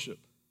to worship.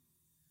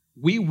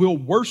 We will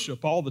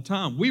worship all the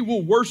time. We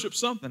will worship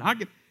something. I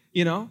could,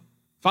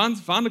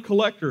 find a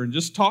collector and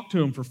just talk to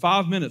them for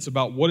 5 minutes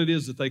about what it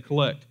is that they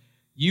collect.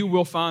 You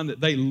will find that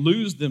they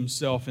lose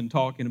themselves in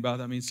talking about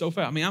that. So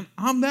fast.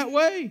 I'm that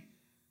way.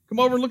 Come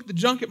over and look at the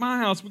junk at my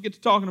house. We get to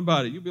talking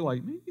about it. You'll be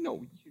like, man, you're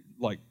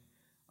like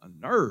a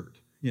nerd,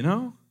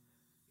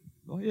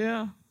 Well,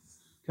 yeah,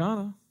 kind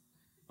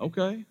of.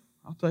 Okay,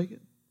 I'll take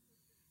it.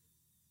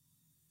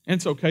 And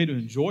it's okay to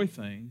enjoy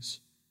things,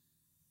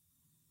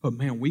 but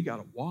man, we got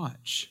to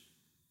watch.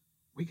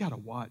 We got to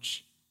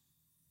watch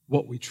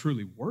what we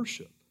truly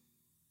worship.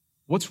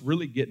 What's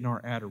really getting our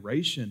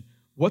adoration?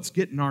 What's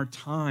getting our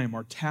time,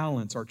 our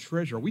talents, our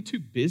treasure? Are we too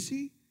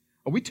busy?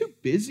 Are we too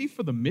busy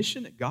for the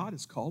mission that God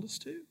has called us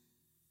to?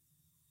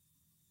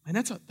 And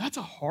that's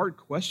a hard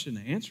question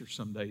to answer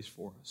some days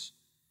for us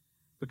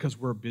because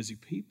we're a busy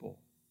people.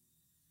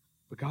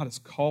 But God has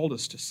called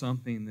us to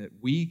something that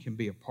we can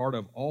be a part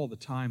of all the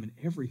time in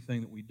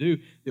everything that we do,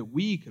 that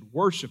we could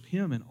worship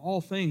Him in all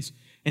things,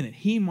 and that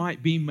He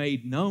might be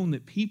made known,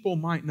 that people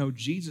might know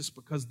Jesus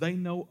because they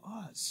know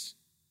us.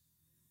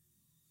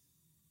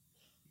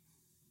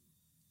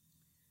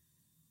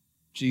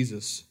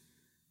 Jesus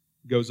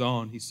goes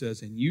on, he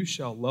says, and you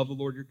shall love the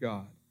Lord your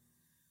God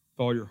with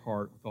all your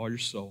heart, with all your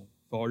soul,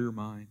 with all your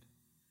mind,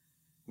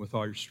 with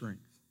all your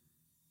strength.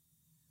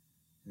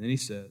 And then he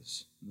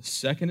says, the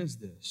second is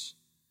this,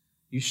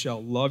 you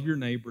shall love your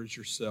neighbor as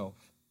yourself.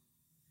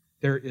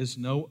 There is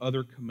no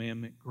other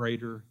commandment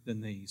greater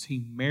than these.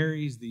 He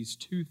marries these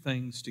two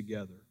things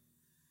together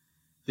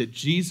that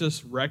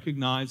Jesus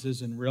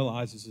recognizes and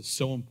realizes is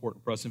so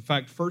important for us. In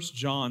fact, 1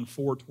 John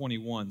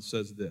 4:21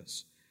 says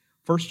this.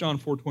 1 John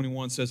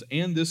 4:21 says,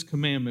 and this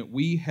commandment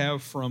we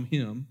have from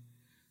him,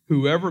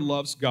 whoever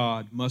loves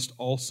God must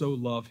also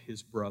love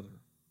his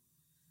brother.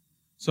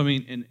 So, I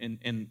mean,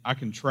 and I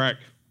can track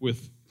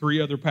with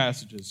 3 other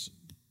passages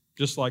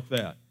just like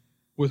that,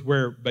 with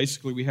where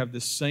basically we have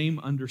this same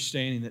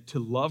understanding that to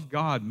love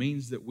God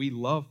means that we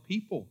love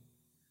people,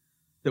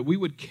 that we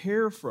would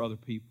care for other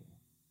people.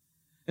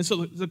 And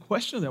so the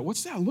question of that,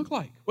 what's that look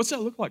like? What's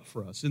that look like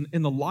for us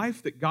in the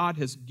life that God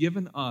has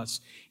given us,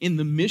 in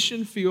the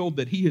mission field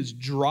that he has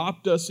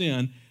dropped us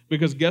in?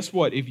 Because guess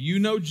what? If you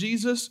know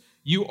Jesus,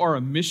 you are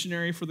a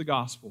missionary for the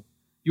gospel.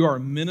 You are a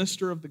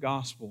minister of the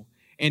gospel.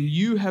 And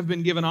you have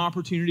been given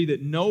opportunity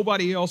that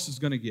nobody else is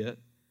going to get.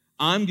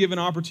 I'm given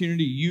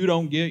opportunity you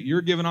don't get.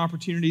 You're given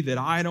opportunity that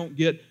I don't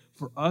get,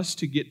 for us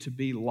to get to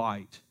be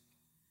light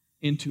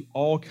into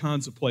all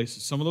kinds of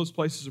places. Some of those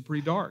places are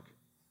pretty dark.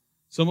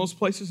 Some of those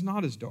places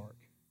not as dark.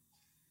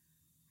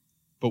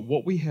 But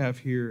what we have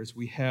here is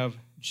we have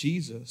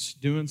Jesus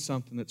doing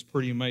something that's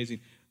pretty amazing.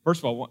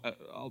 First of all,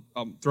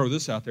 I'll throw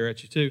this out there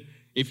at you too.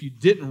 If you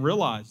didn't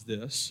realize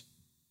this,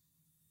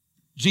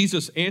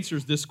 Jesus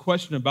answers this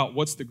question about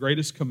what's the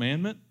greatest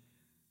commandment.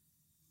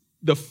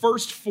 The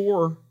first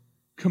 4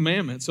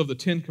 commandments of the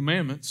 10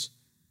 commandments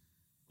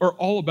are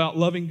all about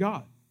loving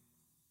God.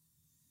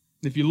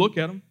 If you look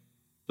at them,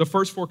 the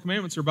first 4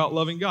 commandments are about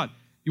loving God.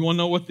 You want to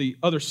know what the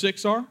other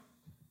 6 are?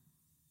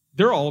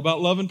 They're all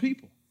about loving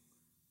people.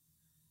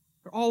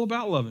 They're all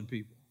about loving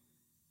people.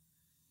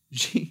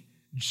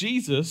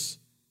 Jesus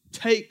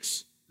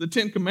takes the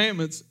 10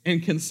 commandments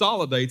and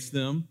consolidates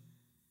them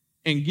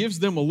and gives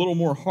them a little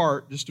more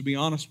heart, just to be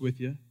honest with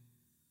you,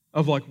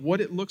 of like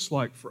what it looks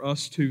like for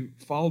us to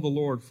follow the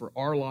Lord, for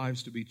our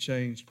lives to be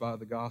changed by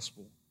the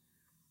gospel.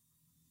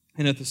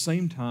 And at the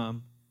same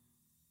time,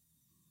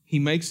 he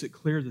makes it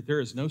clear that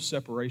there is no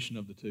separation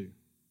of the two.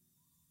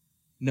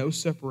 No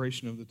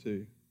separation of the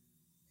two.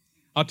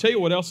 I'll tell you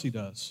what else he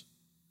does.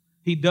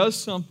 He does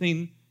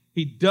something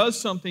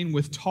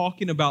with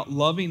talking about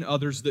loving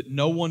others that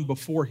no one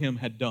before him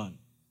had done.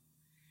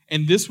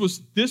 And this was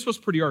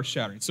pretty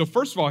earth-shattering. So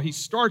first of all, he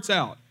starts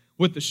out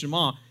with the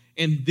Shema,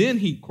 and then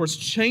he, of course,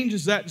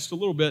 changes that just a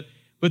little bit.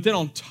 But then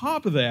on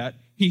top of that,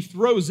 he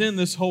throws in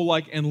this whole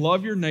and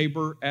love your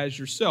neighbor as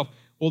yourself.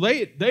 Well,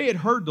 they had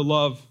heard to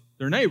love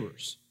their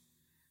neighbors.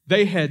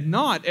 They had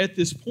not, at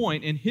this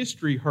point in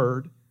history,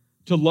 heard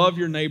to love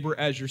your neighbor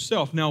as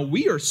yourself. Now,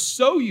 we are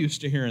so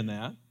used to hearing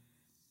that,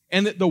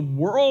 and that the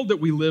world that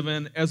we live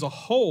in as a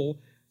whole,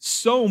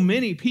 so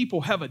many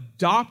people have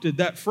adopted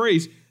that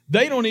phrase.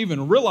 They don't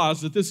even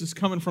realize that this is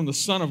coming from the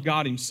Son of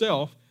God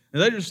himself,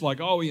 and they're just like,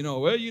 oh, it's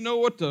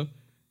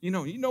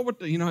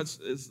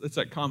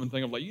that common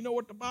thing of you know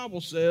what the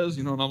Bible says,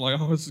 and I'm like,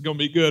 oh, this is going to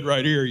be good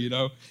right here,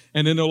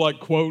 and then they'll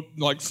quote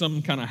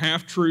some kind of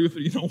half-truth,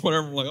 or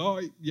whatever. I'm like,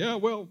 oh, yeah,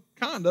 well,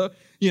 kind of,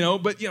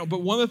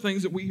 but one of the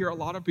things that we hear a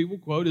lot of people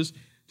quote is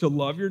to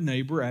love your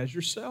neighbor as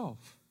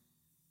yourself.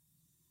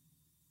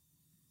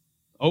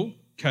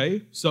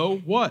 Okay, so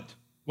what?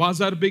 Why is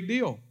that a big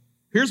deal?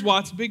 Here's why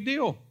it's a big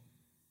deal.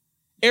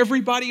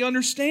 Everybody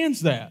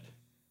understands that.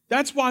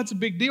 That's why it's a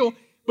big deal,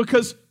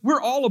 because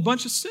we're all a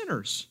bunch of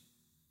sinners.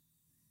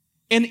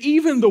 And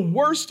even the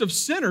worst of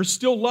sinners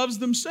still loves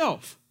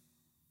themselves,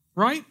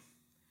 right?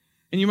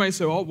 And you might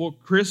say, oh, well,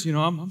 Chris,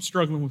 I'm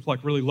struggling with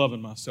really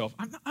loving myself.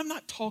 I'm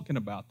not talking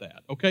about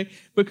that, okay?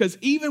 Because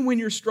even when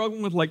you're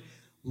struggling with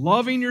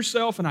loving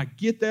yourself, and I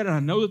get that, and I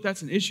know that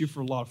that's an issue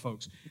for a lot of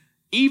folks,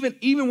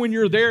 even when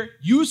you're there,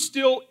 you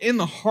still, in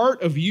the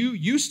heart of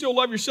you still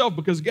love yourself,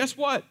 because guess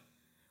what?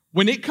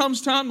 When it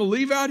comes time to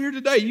leave out here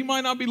today, you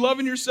might not be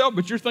loving yourself,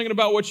 but you're thinking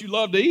about what you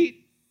love to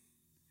eat.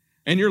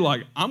 And you're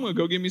like, I'm going to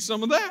go get me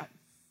some of that,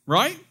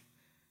 right?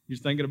 You're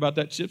thinking about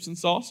that chips and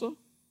salsa.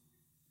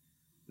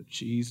 The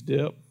cheese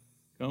dip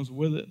comes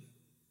with it.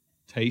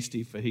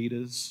 Tasty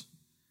fajitas.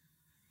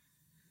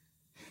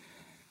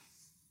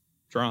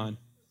 Trying.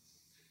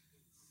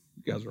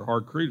 You guys are a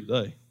hard crew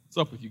today. What's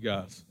up with you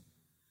guys?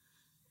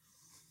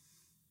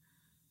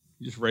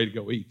 You're just ready to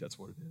go eat. That's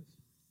what it is.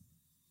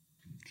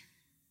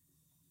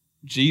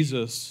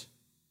 Jesus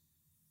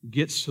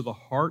gets to the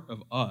heart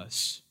of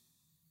us.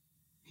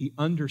 He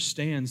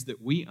understands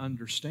that we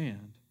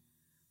understand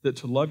that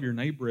to love your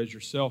neighbor as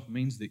yourself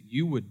means that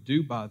you would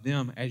do by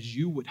them as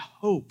you would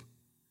hope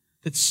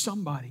that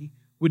somebody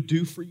would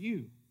do for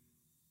you.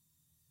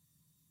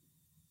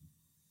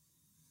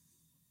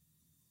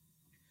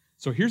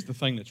 So here's the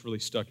thing that's really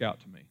stuck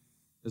out to me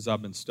as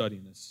I've been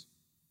studying this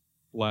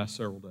the last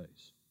several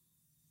days.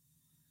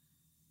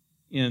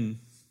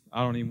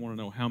 I don't even want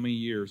to know how many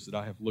years that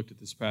I have looked at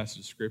this passage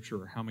of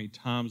Scripture or how many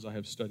times I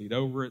have studied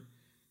over it,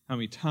 how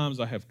many times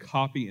I have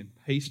copied and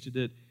pasted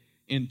it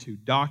into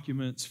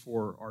documents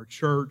for our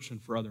church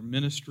and for other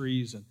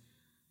ministries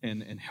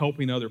and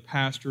helping other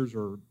pastors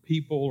or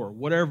people or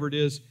whatever it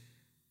is.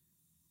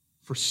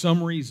 For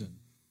some reason,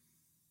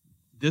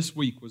 this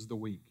week was the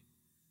week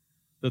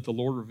that the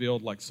Lord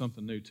revealed like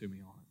something new to me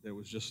on it. That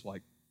was just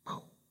like,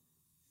 and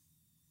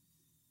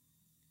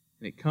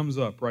it comes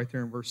up right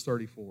there in verse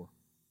 34.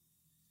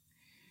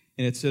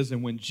 And it says,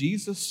 and when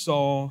Jesus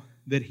saw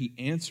that he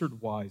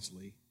answered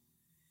wisely,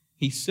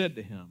 he said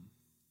to him,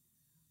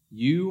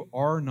 you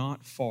are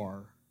not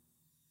far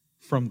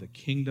from the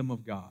kingdom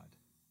of God.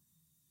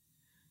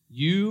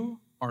 You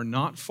are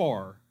not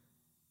far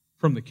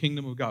from the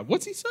kingdom of God.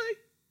 What's he say?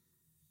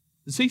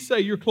 Does he say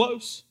you're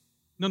close?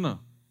 No.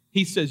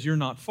 He says you're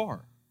not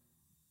far.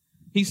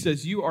 He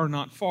says you are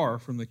not far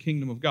from the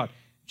kingdom of God.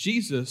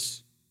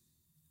 Jesus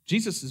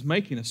is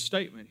making a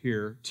statement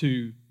here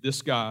to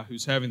this guy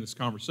who's having this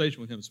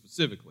conversation with him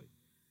specifically.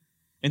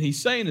 And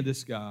he's saying to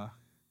this guy,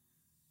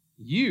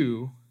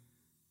 you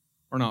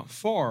are not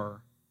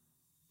far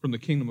from the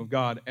kingdom of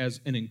God, as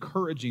an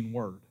encouraging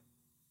word,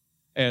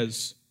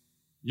 as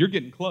you're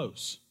getting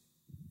close.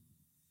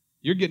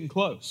 You're getting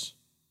close.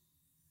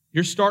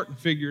 You're starting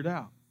to figure it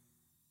out.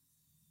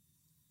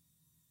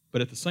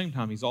 But at the same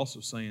time, he's also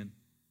saying,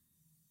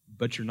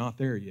 but you're not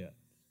there yet.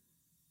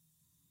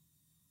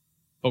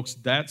 Folks,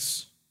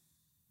 that's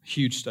a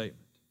huge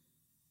statement.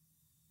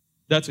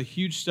 That's a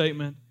huge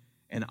statement,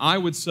 and I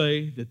would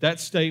say that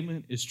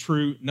statement is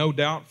true, no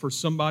doubt, for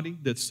somebody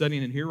that's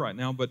sitting in here right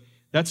now, but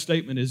that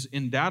statement is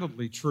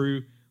undoubtedly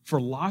true for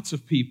lots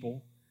of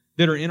people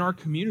that are in our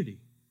community,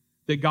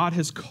 that God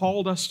has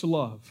called us to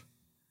love,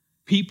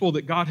 people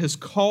that God has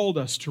called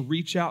us to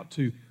reach out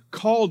to,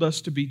 called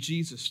us to be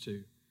Jesus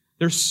to.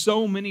 There's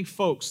so many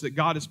folks that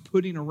God is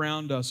putting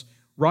around us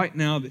right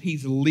now that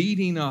He's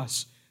leading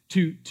us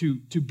to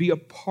be a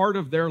part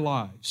of their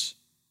lives,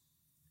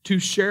 to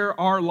share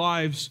our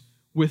lives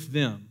with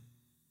them.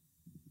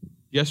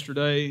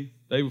 Yesterday,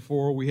 day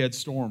before, we had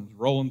storms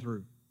rolling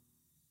through.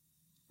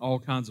 All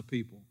kinds of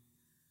people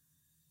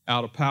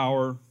out of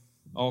power,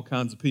 all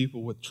kinds of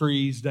people with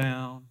trees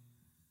down.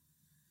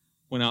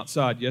 Went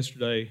outside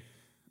yesterday,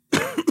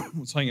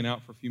 was hanging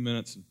out for a few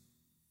minutes, and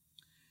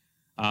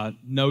I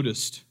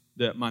noticed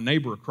that my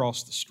neighbor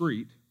across the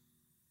street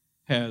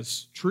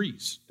has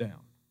trees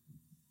down.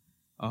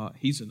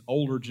 He's an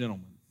older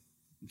gentleman.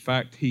 In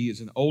fact, he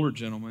is an older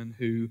gentleman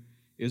who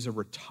is a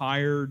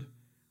retired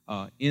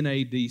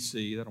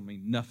NADC, that'll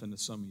mean nothing to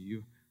some of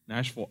you,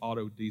 Nashville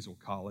Auto Diesel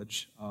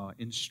College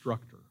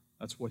instructor.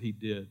 That's what he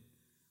did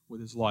with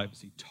his life.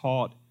 He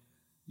taught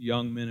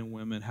young men and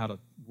women how to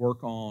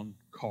work on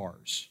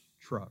cars,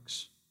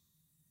 trucks.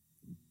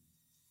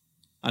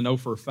 I know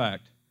for a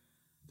fact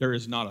there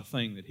is not a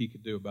thing that he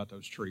could do about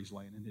those trees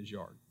laying in his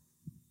yard.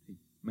 He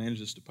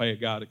manages to pay a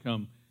guy to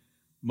come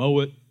mow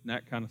it and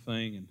that kind of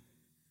thing. And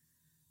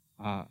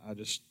I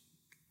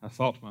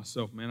thought to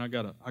myself, man, I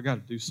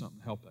gotta do something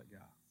to help that guy.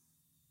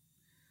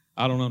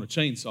 I don't own a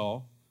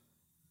chainsaw,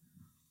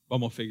 but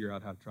I'm gonna figure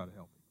out how to try to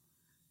help him.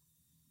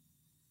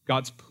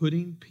 God's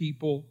putting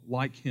people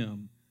like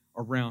him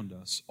around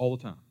us all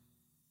the time.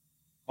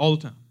 All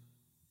the time.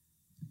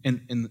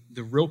 And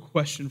the real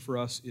question for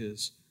us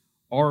is,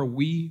 are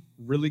we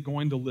really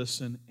going to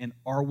listen, and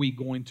are we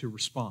going to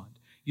respond?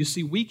 You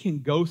see, we can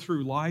go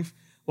through life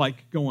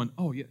like going,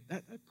 oh yeah,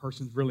 that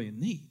person's really in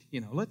need.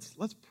 Let's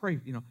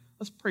pray.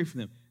 Let's pray for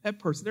them. That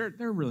person,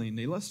 they're really in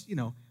need.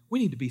 We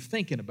need to be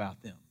thinking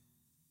about them.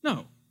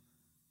 No,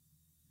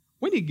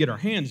 we need to get our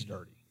hands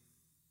dirty,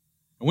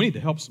 and we need to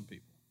help some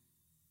people.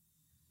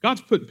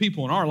 God's putting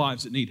people in our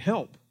lives that need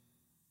help.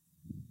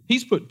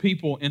 He's putting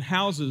people in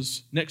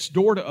houses next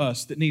door to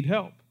us that need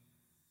help.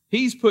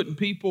 He's putting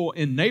people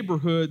in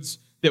neighborhoods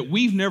that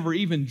we've never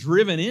even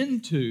driven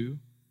into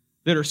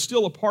that are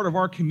still a part of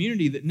our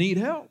community that need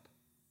help.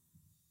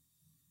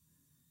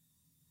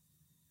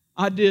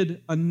 I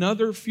did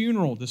another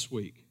funeral this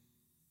week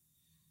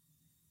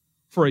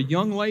for a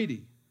young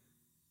lady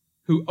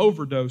who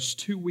overdosed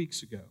 2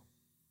 weeks ago.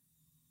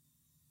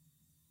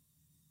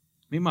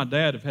 Me and my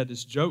dad have had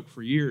this joke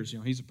for years.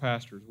 He's a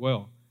pastor as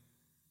well.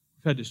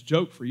 We've had this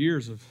joke for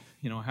years of,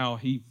 how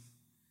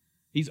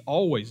he's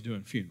always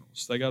doing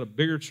funerals. They got a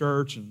bigger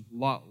church and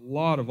a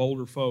lot of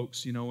older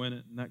folks, in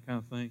it and that kind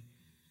of thing.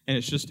 And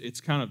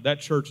it's kind of, that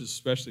church is,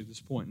 especially at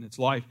this point in its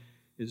life,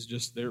 is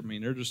just, they're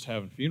just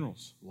having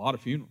funerals, a lot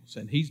of funerals.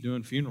 And he's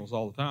doing funerals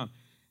all the time.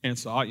 And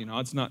so,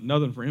 it's not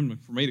nothing for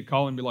me to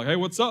call him and be like, hey,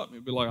 what's up?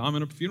 He'd be like, I'm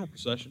in a funeral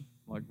procession.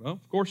 I'm like, well,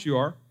 of course you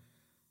are.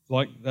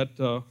 Like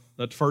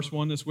that first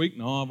one this week,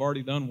 no, I've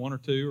already done one or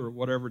two or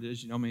whatever it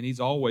is. He's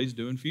always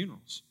doing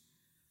funerals.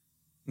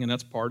 And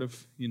that's part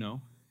of,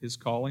 his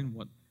calling,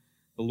 what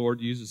the Lord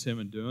uses him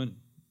in doing.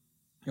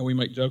 And we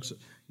make jokes that,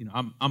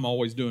 I'm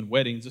always doing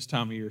weddings this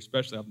time of year,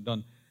 especially. I've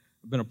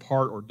been a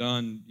part or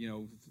done,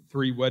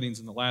 3 weddings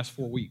in the last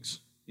 4 weeks,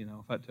 if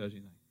that tells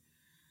you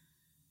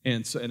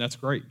anything. And that's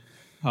great.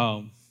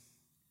 But,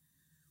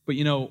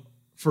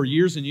 For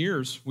years and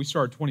years, we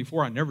started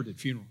 24, I never did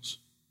funerals.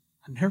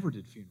 I never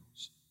did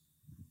funerals.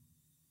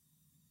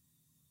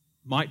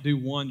 Might do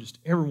one just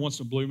every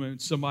once in a blue moon.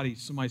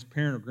 Somebody's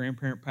parent or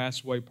grandparent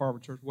passed away, part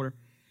of a church, whatever.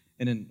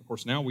 And then, of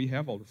course, now we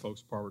have older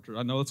folks part of a church.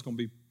 I know that's going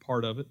to be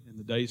part of it in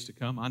the days to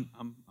come.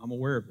 I'm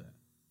aware of that.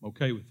 I'm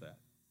okay with that.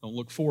 Don't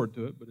look forward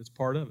to it, but it's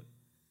part of it.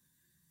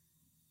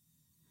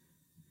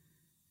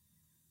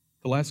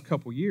 The last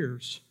couple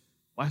years,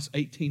 last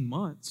 18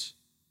 months,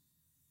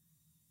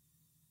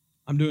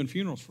 I'm doing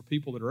funerals for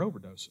people that are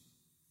overdosing.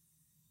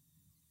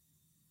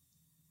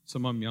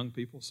 Some of them young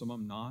people, some of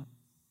them not.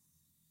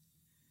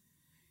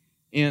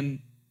 And,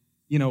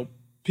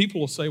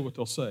 people will say what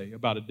they'll say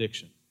about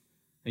addiction.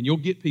 And you'll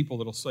get people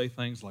that'll say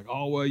things like,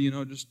 oh, well,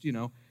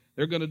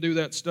 they're going to do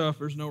that stuff.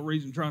 There's no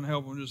reason trying to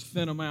help them. Just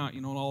thin them out,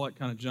 and all that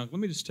kind of junk. Let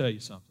me just tell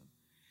you something.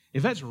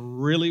 If that's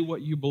really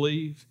what you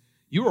believe,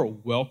 you are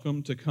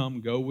welcome to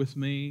come go with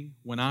me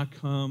when I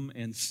come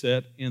and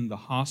sit in the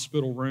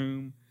hospital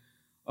room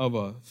of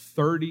a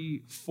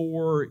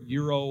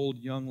 34-year-old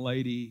young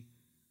lady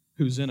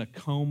who's in a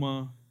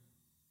coma,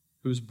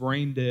 who's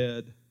brain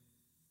dead,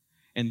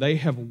 and they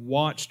have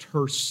watched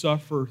her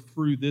suffer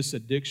through this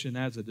addiction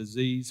as a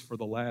disease for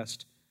the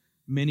last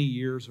many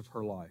years of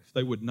her life.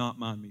 They would not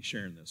mind me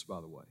sharing this,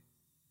 by the way.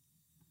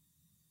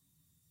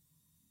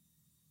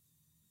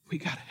 We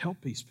got to help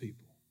these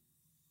people.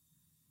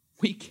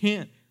 We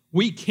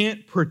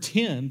can't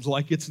pretend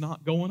like it's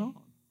not going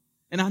on.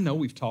 And I know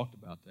we've talked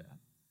about that.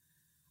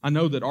 I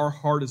know that our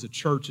heart as a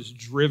church is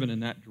driven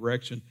in that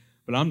direction,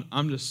 but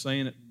I'm just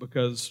saying it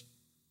because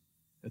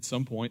at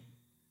some point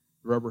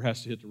the rubber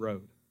has to hit the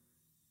road.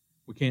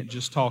 We can't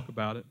just talk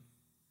about it.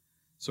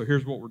 So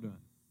here's what we're doing.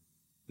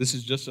 This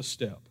is just a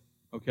step,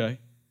 okay?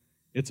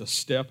 It's a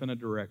step in a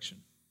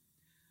direction.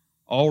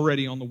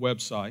 Already on the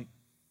website,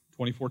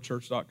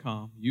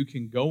 24church.com, you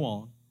can go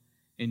on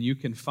and you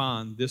can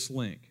find this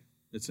link.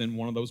 It's in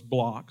one of those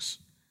blocks.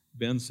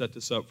 Ben set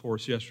this up for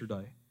us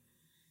yesterday.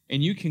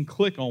 And you can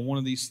click on one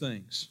of these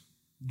things.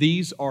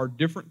 These are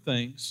different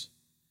things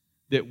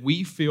that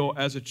we feel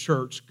as a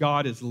church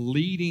God is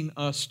leading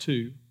us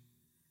to.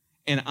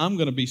 And I'm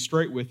going to be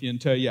straight with you and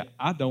tell you,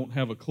 I don't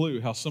have a clue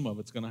how some of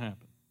it's going to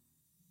happen.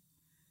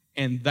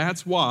 And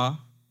that's why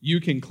you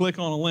can click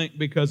on a link,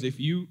 because if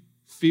you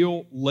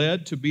feel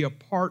led to be a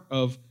part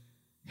of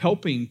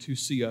helping to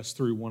see us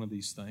through one of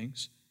these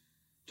things,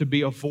 to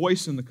be a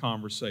voice in the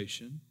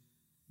conversation,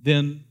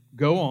 then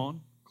go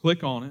on,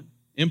 click on it,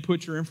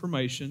 input your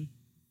information,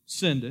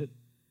 send it,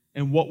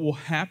 and what will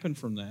happen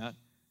from that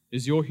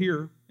is you'll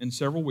hear in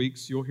several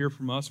weeks, you'll hear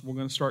from us. We're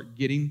going to start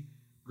getting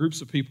groups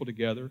of people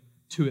together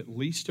to at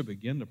least to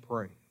begin to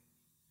pray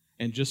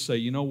and just say,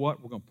 you know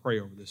what, we're going to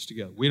pray over this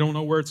together. We don't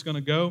know where it's going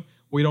to go.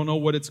 We don't know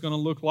what it's going to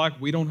look like.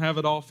 We don't have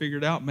it all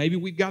figured out. Maybe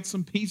we've got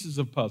some pieces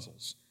of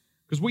puzzles,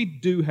 because we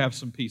do have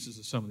some pieces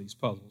of some of these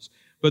puzzles.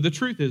 But the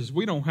truth is,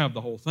 we don't have the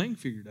whole thing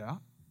figured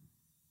out.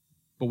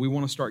 But we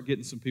want to start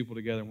getting some people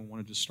together, and we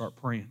want to just start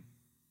praying.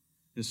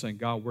 Just saying,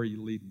 God, where are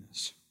you leading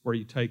us? Where are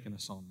you taking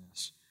us on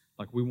this?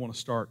 Like we want to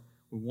start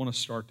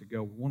to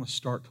go. We want to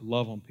start to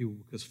love on people,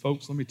 because,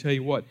 folks, let me tell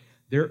you what,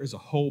 there is a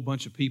whole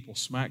bunch of people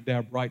smack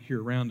dab right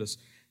here around us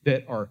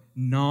that are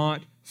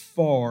not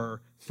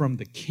far from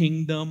the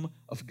kingdom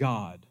of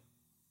God.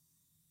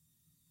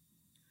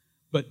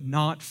 But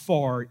not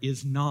far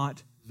is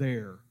not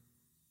there.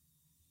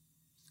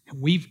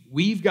 And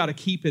we've got to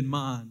keep in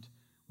mind,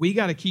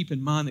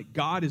 that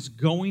God is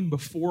going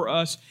before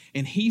us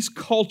and He's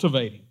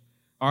cultivating.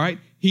 All right?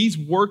 He's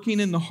working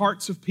in the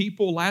hearts of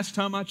people. Last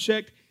time I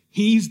checked,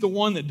 He's the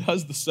one that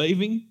does the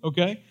saving,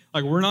 okay?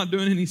 Like, we're not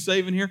doing any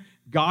saving here.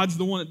 God's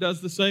the one that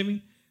does the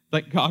saving.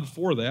 Thank God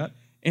for that.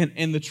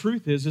 And the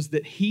truth is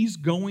that He's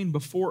going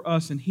before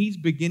us and He's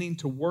beginning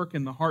to work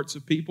in the hearts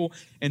of people.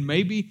 And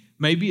maybe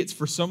it's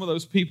for some of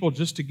those people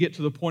just to get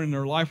to the point in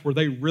their life where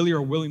they really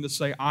are willing to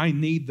say, I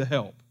need the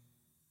help.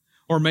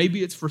 Or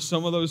maybe it's for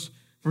some of those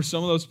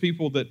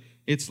people that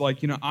it's like,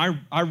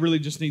 I really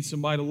just need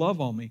somebody to love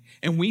on me.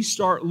 And we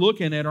start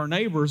looking at our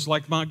neighbors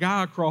like my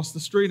guy across the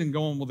street and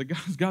going, well, the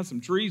guy's got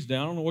some trees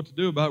down. I don't know what to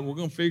do about it. We're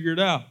going to figure it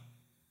out.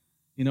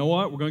 You know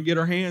what? We're going to get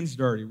our hands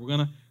dirty. We're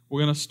going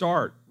to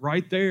start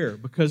right there,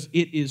 because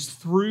it is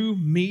through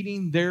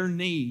meeting their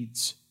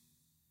needs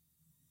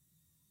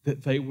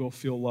that they will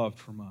feel loved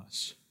from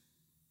us.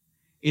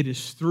 It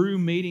is through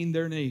meeting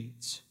their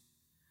needs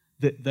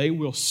that they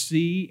will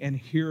see and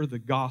hear the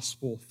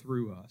gospel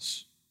through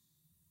us.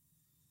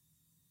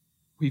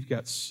 We've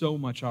got so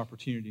much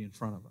opportunity in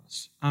front of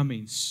us. I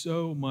mean,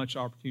 so much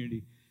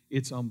opportunity.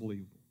 It's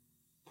unbelievable.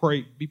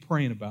 Be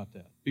praying about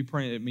that. Be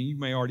praying. I mean, you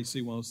may already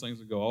see one of those things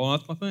that go, oh,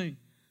 that's my thing.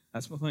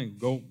 That's my thing.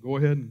 Go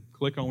ahead and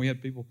click on. We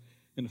had people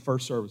in the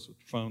first service with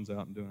their phones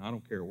out and doing, I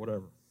don't care,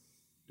 whatever.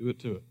 Do it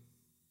to it.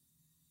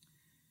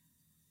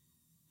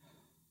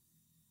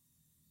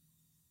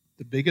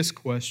 The biggest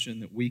question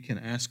that we can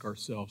ask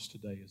ourselves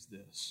today is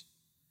this: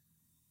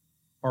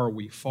 are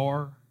we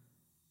far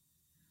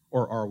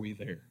or are we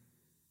there?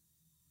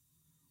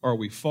 Are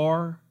we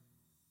far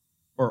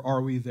or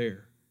are we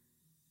there?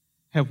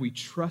 Have we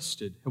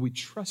trusted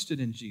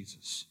in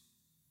Jesus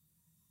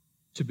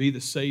to be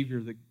the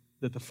Savior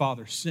that the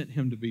Father sent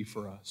Him to be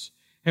for us?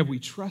 Have we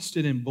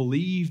trusted and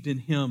believed in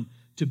Him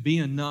to be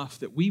enough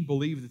that we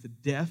believe that the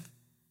death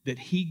that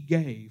He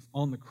gave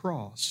on the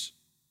cross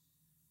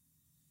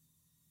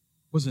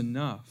was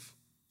enough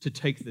to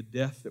take the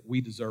death that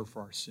we deserve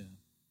for our sin?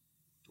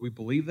 Do we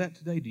believe that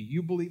today? Do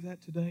you believe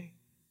that today?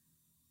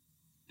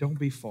 Don't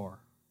be far.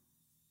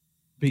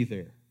 Be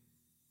there.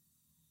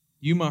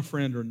 You, my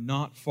friend, are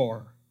not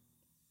far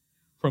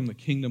from the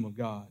kingdom of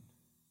God.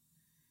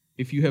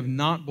 If you have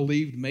not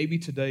believed, maybe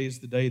today is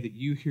the day that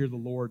you hear the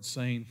Lord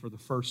saying for the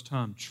first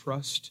time,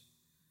 trust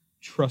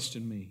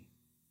in me.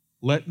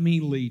 Let me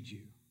lead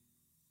you.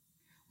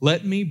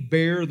 Let me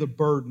bear the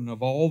burden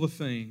of all the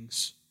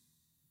things,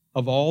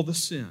 of all the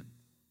sin.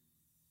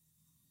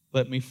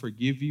 Let me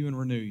forgive you and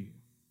renew you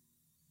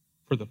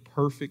for the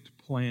perfect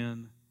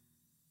plan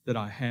that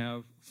I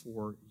have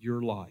for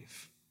your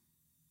life.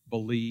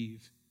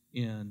 Believe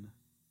in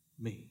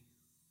me.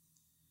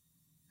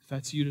 If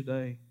that's you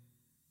today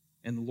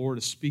and the Lord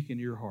is speaking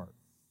to your heart,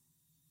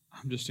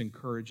 I'm just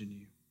encouraging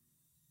you.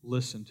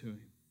 Listen to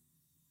Him.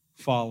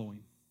 Follow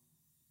Him.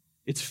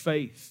 It's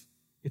faith.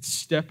 It's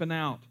stepping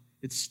out.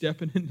 It's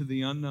stepping into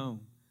the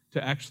unknown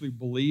to actually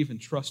believe and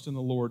trust in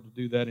the Lord to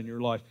do that in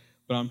your life.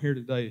 But I'm here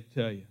today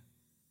to tell you,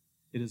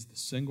 it is the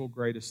single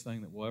greatest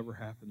thing that will ever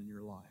happen in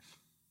your life.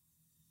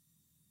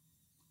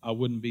 I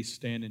wouldn't be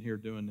standing here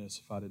doing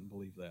this if I didn't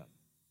believe that.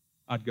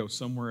 I'd go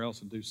somewhere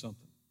else and do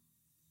something.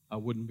 I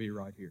wouldn't be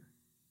right here.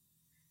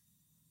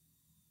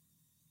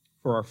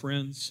 For our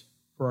friends,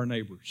 for our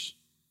neighbors,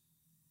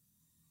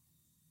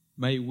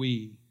 may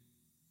we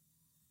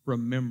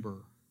remember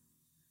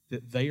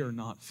that they are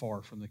not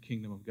far from the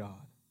kingdom of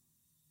God.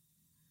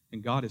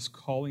 And God is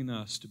calling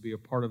us to be a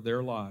part of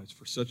their lives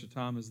for such a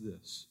time as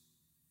this,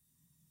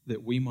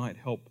 that we might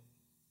help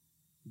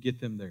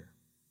get them there.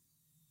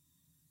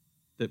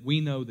 That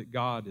we know that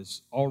God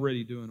is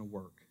already doing a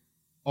work,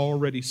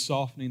 already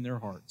softening their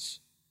hearts,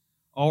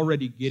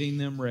 already getting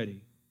them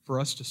ready for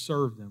us to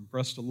serve them, for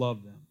us to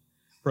love them,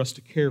 for us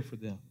to care for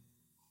them,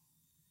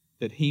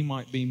 that He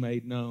might be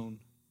made known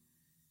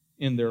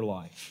in their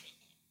life.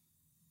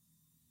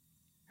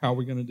 How are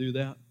we going to do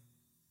that?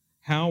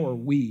 How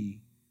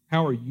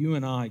are you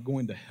and I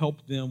going to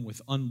help them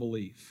with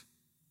unbelief?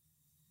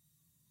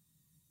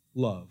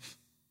 Love.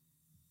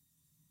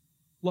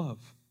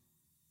 Love.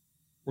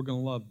 We're going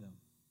to love them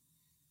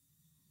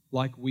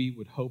like we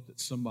would hope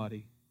that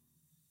somebody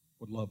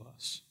would love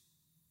us.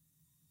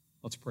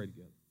 Let's pray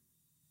together.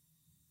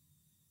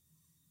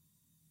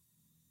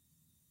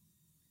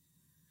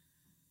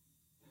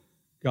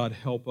 God,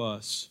 help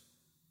us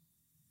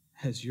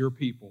as your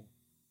people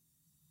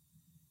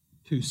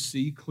to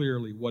see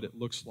clearly what it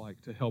looks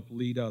like to help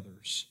lead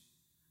others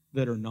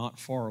that are not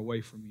far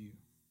away from you.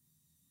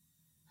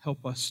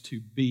 Help us to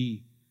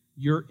be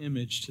your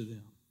image to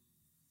them,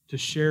 to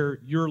share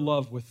your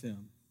love with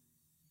them,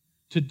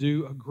 to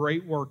do a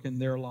great work in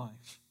their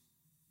life.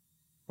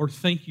 Lord,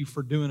 thank you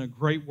for doing a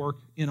great work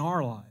in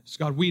our lives.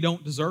 God, we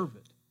don't deserve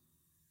it,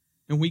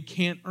 and we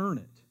can't earn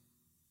it.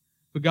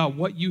 But God,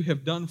 what you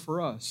have done for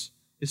us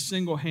is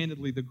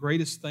single-handedly the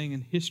greatest thing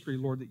in history,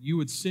 Lord, that you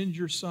would send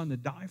your Son to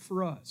die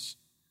for us,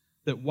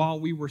 that while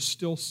we were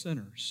still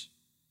sinners,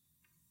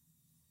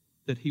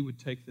 that He would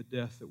take the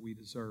death that we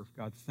deserve.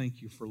 God,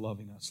 thank you for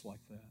loving us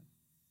like that.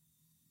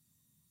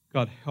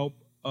 God,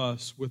 help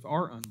us with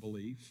our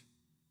unbelief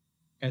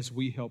as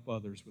we help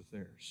others with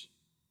theirs.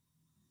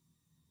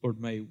 Lord,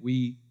 may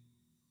we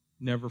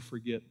never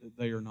forget that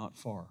they are not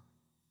far.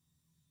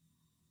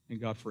 And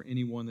God, for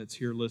anyone that's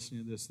here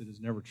listening to this that has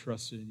never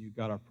trusted in you,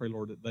 God, I pray,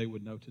 Lord, that they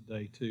would know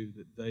today, too,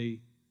 that they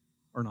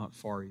are not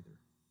far either.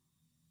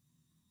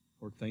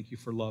 Lord, thank you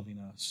for loving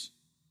us.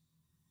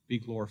 Be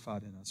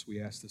glorified in us.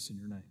 We ask this in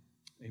your name.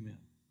 Amen.